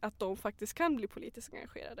att de faktiskt kan bli politiskt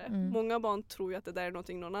engagerade. Många barn tror ju att det där är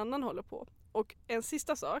någonting någon annan håller på. Och en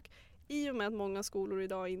sista sak, i och med att många skolor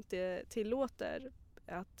idag inte tillåter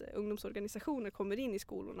att ungdomsorganisationer kommer in i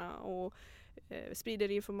skolorna och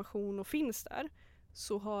sprider information och finns där,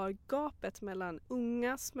 så har gapet mellan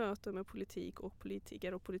ungas möten med politik och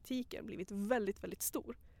politiker och politiken blivit väldigt, väldigt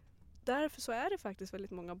stor. Därför så är det faktiskt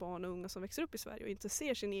väldigt många barn och unga som växer upp i Sverige och inte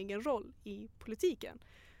ser sin egen roll i politiken.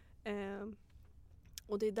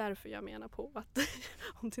 Och det är därför jag menar på att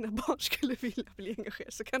om dina barn skulle vilja bli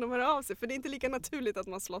engagerade så kan de höra av sig. För det är inte lika naturligt att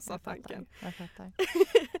man slåss av tanken. Jag fattar.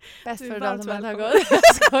 Bäst för de som har välkommen.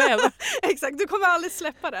 tagit. Skojar bara. Exakt, du kommer aldrig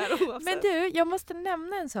släppa det här oavsett. Men du, jag måste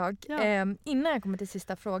nämna en sak Ja. innan jag kommer till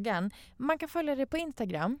sista frågan. Man kan följa dig på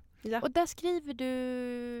Instagram. Ja. Och där skriver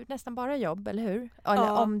du nästan bara jobb, eller hur? Eller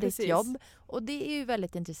Ja, om precis. ditt jobb. Och det är ju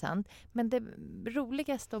väldigt intressant. Men det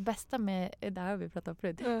roligaste och bästa med, det här har vi pratat om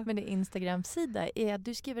förut, med din Instagram-sida är att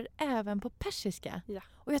du skriver även på persiska. Ja.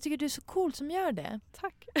 Och jag tycker du är så cool som gör det.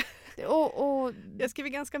 Tack. Och Jag skriver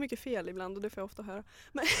ganska mycket fel ibland och det får jag ofta höra.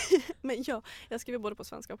 Men ja, jag skriver både på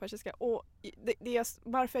svenska och persiska. Och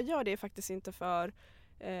varför jag gör det är faktiskt inte för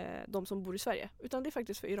de som bor i Sverige, utan det är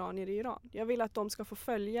faktiskt för iranier i Iran. Jag vill att de ska få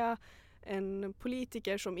följa en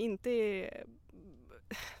politiker som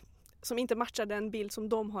inte matchar den bild som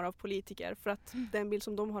de har av politiker, för att den bild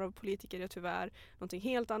som de har av politiker är tyvärr någonting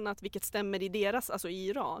helt annat, vilket stämmer i deras, alltså i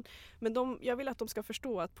Iran. Men jag vill att de ska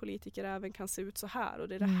förstå att politiker även kan se ut så här, och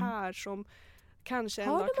det är det här som kanske en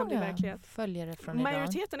dag kan bli verklighet. Följare från Iran?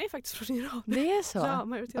 Majoriteten är faktiskt från Iran. Det är så? Ja,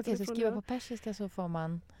 majoriteten Okej, är så från skriva Iran. på persiska så får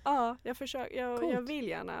man... Ja, jag vill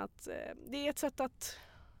gärna att det är ett sätt att,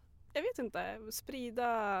 jag vet inte, sprida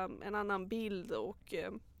en annan bild och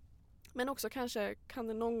men också kanske kan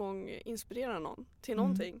det någon gång inspirera någon till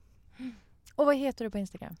någonting. Och vad heter du på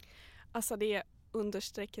Instagram? Alltså det är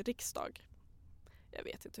 _riksdag. Jag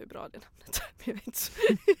vet inte hur bra det namnet är. Jag vet inte.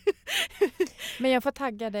 Men jag får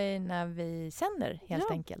tagga dig när vi sänder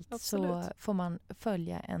helt enkelt. Absolut. Så får man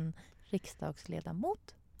följa en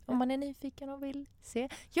riksdagsledamot om man är nyfiken och vill se.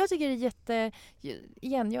 Jag tycker det är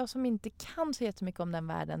igen, jag som inte kan så jättemycket om den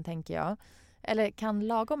världen tänker jag, eller kan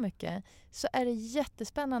lagom mycket, så är det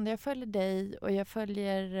jättespännande. Jag följer dig och jag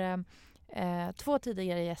följer 2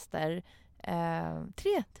 tidigare gäster,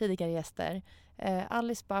 3 tidigare gäster.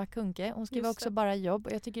 Alice Bakunke, hon skriver också bara jobb,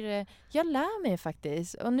 och jag tycker jag lär mig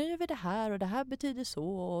faktiskt, och nu är vi det här och det här betyder så,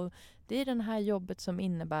 och det är det här jobbet som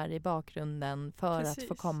innebär i bakgrunden för att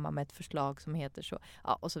få komma med ett förslag som heter så,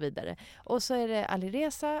 ja, och så vidare. Och så är det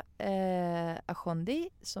Alireza Akhondi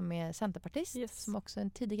som är centerpartist, som också är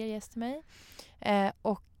en tidigare gäst till mig,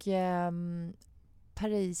 och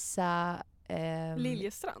Parisa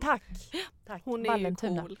Liljestrand. Tack. Hon är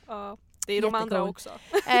Vallentuna. ju cool. Ja. Det är de andra också.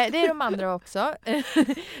 Det är de andra också.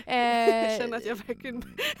 Jag känner att jag verkligen...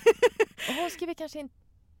 Hon skriver kanske inte...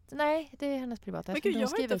 Nej, det är hennes privata. Men gud, jag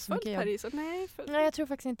har inte följt Paris. Nej, jag tror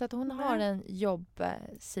faktiskt inte att hon har en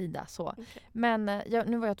jobbsida så. Okay. Men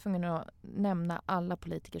nu var jag tvungen att nämna alla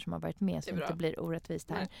politiker som har varit med, så det inte blir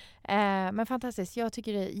orättvist här. Men fantastiskt, jag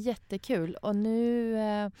tycker det är jättekul. Och nu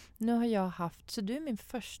har jag haft... Så du är min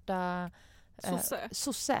första...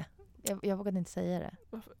 sosse. Jag vågade inte säga det.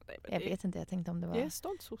 Nej, jag vet inte, jag tänkte om det var... Jag är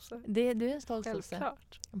stolt sosse. Du är en stolt sosse.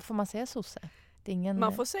 Får man säga sosse? Det är ingen...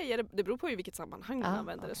 Man får säga det, det beror på i vilket sammanhang man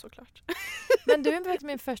använder det såklart. Men du är faktiskt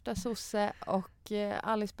min första sosse, och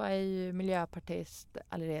Alice Ba är ju miljöpartist,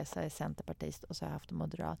 Alireza är centerpartist, och så har jag haft en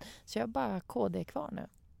moderat. Så jag har bara KD kvar nu.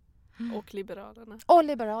 Och Liberalerna. Och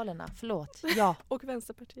Liberalerna, förlåt. Ja. Och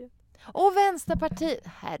Vänsterpartiet. Och Vänsterpartiet,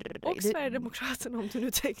 herregud. Och Sverigedemokraterna, om du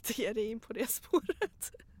nu tänkte ge dig in på det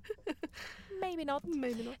spåret. Maybe not.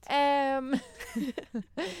 Maybe not.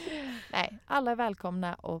 Nej, alla är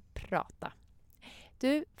välkomna att prata.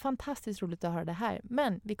 Du, fantastiskt roligt att höra det här.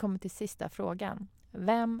 Men vi kommer till sista frågan.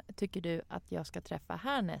 Vem tycker du att jag ska träffa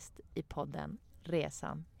härnäst i podden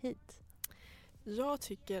Resan hit? Jag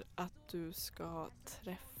tycker att du ska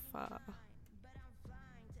träffa...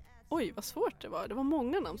 Oj, vad svårt det var. Det var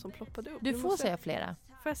många namn som ploppade upp. Du får säga flera.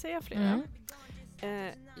 Får jag säga flera?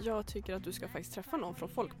 Jag tycker att du ska faktiskt träffa någon från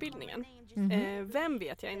folkbildningen. Vem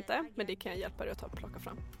vet jag inte, men det kan jag hjälpa dig att plocka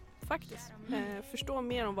fram. Faktiskt. Förstå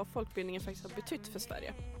mer om vad folkbildningen faktiskt har betytt för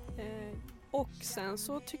Sverige. Och sen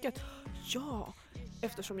så tycker jag att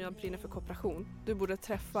eftersom jag brinner för kooperation. Du borde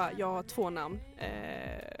träffa, jag har 2 namn.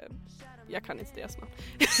 Jag kan inte deras namn.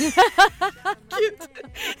 Gud,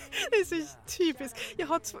 det är så typiskt. Jag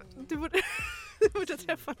har du borde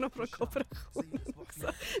träffa någon från kooperationen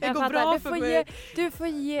också. Det går bra för mig. Du får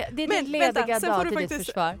ge, det är din lediga dag till ditt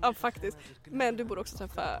försvar. Ja, faktiskt. Men du borde också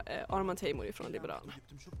träffa Arman Teimouri från Liberalerna.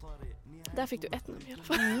 Där fick du ett namn i alla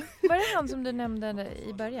fall. Var det han som du nämnde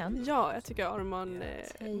i början? Ja, jag tycker Arman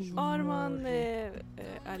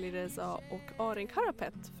Alireza och Arin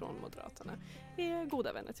Karapet från Moderaterna är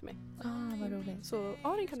goda vänner till mig. Vad roligt. Så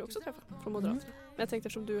Arin kan du också träffa från Moderaterna. Men jag tänkte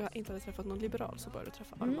eftersom du inte hade träffat någon liberal så bör du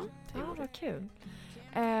träffa Arman. Vad kul.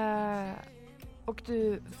 Och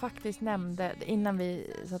du faktiskt nämnde innan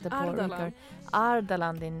vi satte på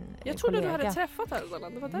Ardalan, din Jag trodde kollega. du hade träffat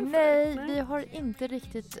Ardalan, det var därför. Nej, vi har inte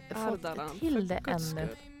riktigt fått till det ännu.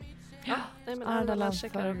 Ja, men Ardalan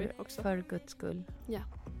för Guds skull. Ja.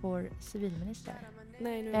 Vår civilminister.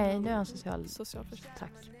 Nej, nu är han socialförsäkring.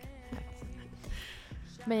 Tack.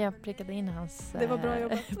 Men jag prickade in hans... Det var bra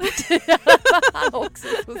jobbat. Han också.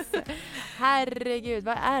 Herregud,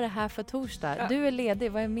 vad är det här för torsdag? Ja. Du är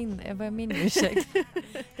ledig, vad är min ursäkt?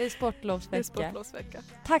 Det är sportlovsvecka.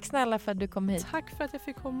 Tack snälla för att du kom hit. Tack för att jag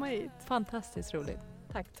fick komma hit. Fantastiskt roligt.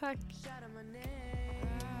 Tack.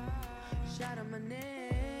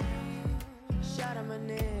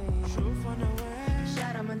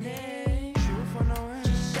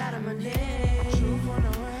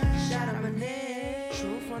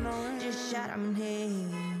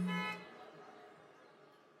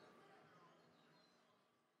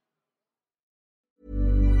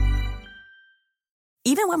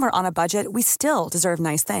 Even when we're on a budget, we still deserve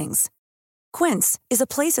nice things. Quince is a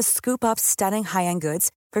place to scoop up stunning high-end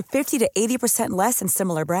goods for 50 to 80% less than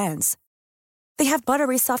similar brands. They have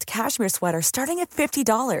buttery soft cashmere sweaters starting at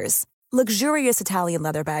 $50, luxurious Italian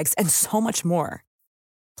leather bags, and so much more.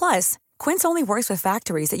 Plus, Quince only works with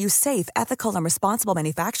factories that use safe, ethical, and responsible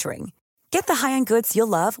manufacturing. Get the high-end goods you'll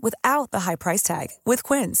love without the high price tag with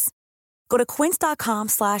Quince. Go to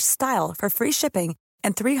quince.com/style for free shipping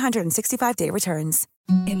and 365-day returns.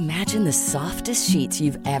 Imagine the softest sheets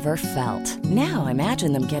you've ever felt. Now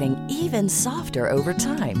imagine them getting even softer over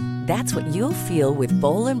time. That's what you'll feel with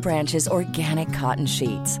Boll & Branch's organic cotton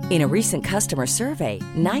sheets. In a recent customer survey,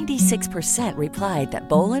 96% replied that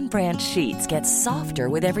Boll & Branch sheets get softer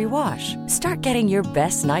with every wash. Start getting your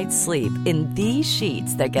best night's sleep in these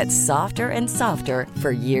sheets that get softer and softer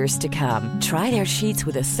for years to come. Try their sheets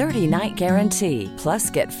with a 30-night guarantee.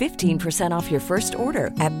 Plus, get 15% off your first order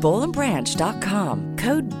at bollandbranch.com.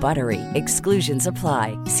 Code BUTTERY. Exclusions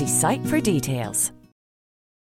apply. See site for details.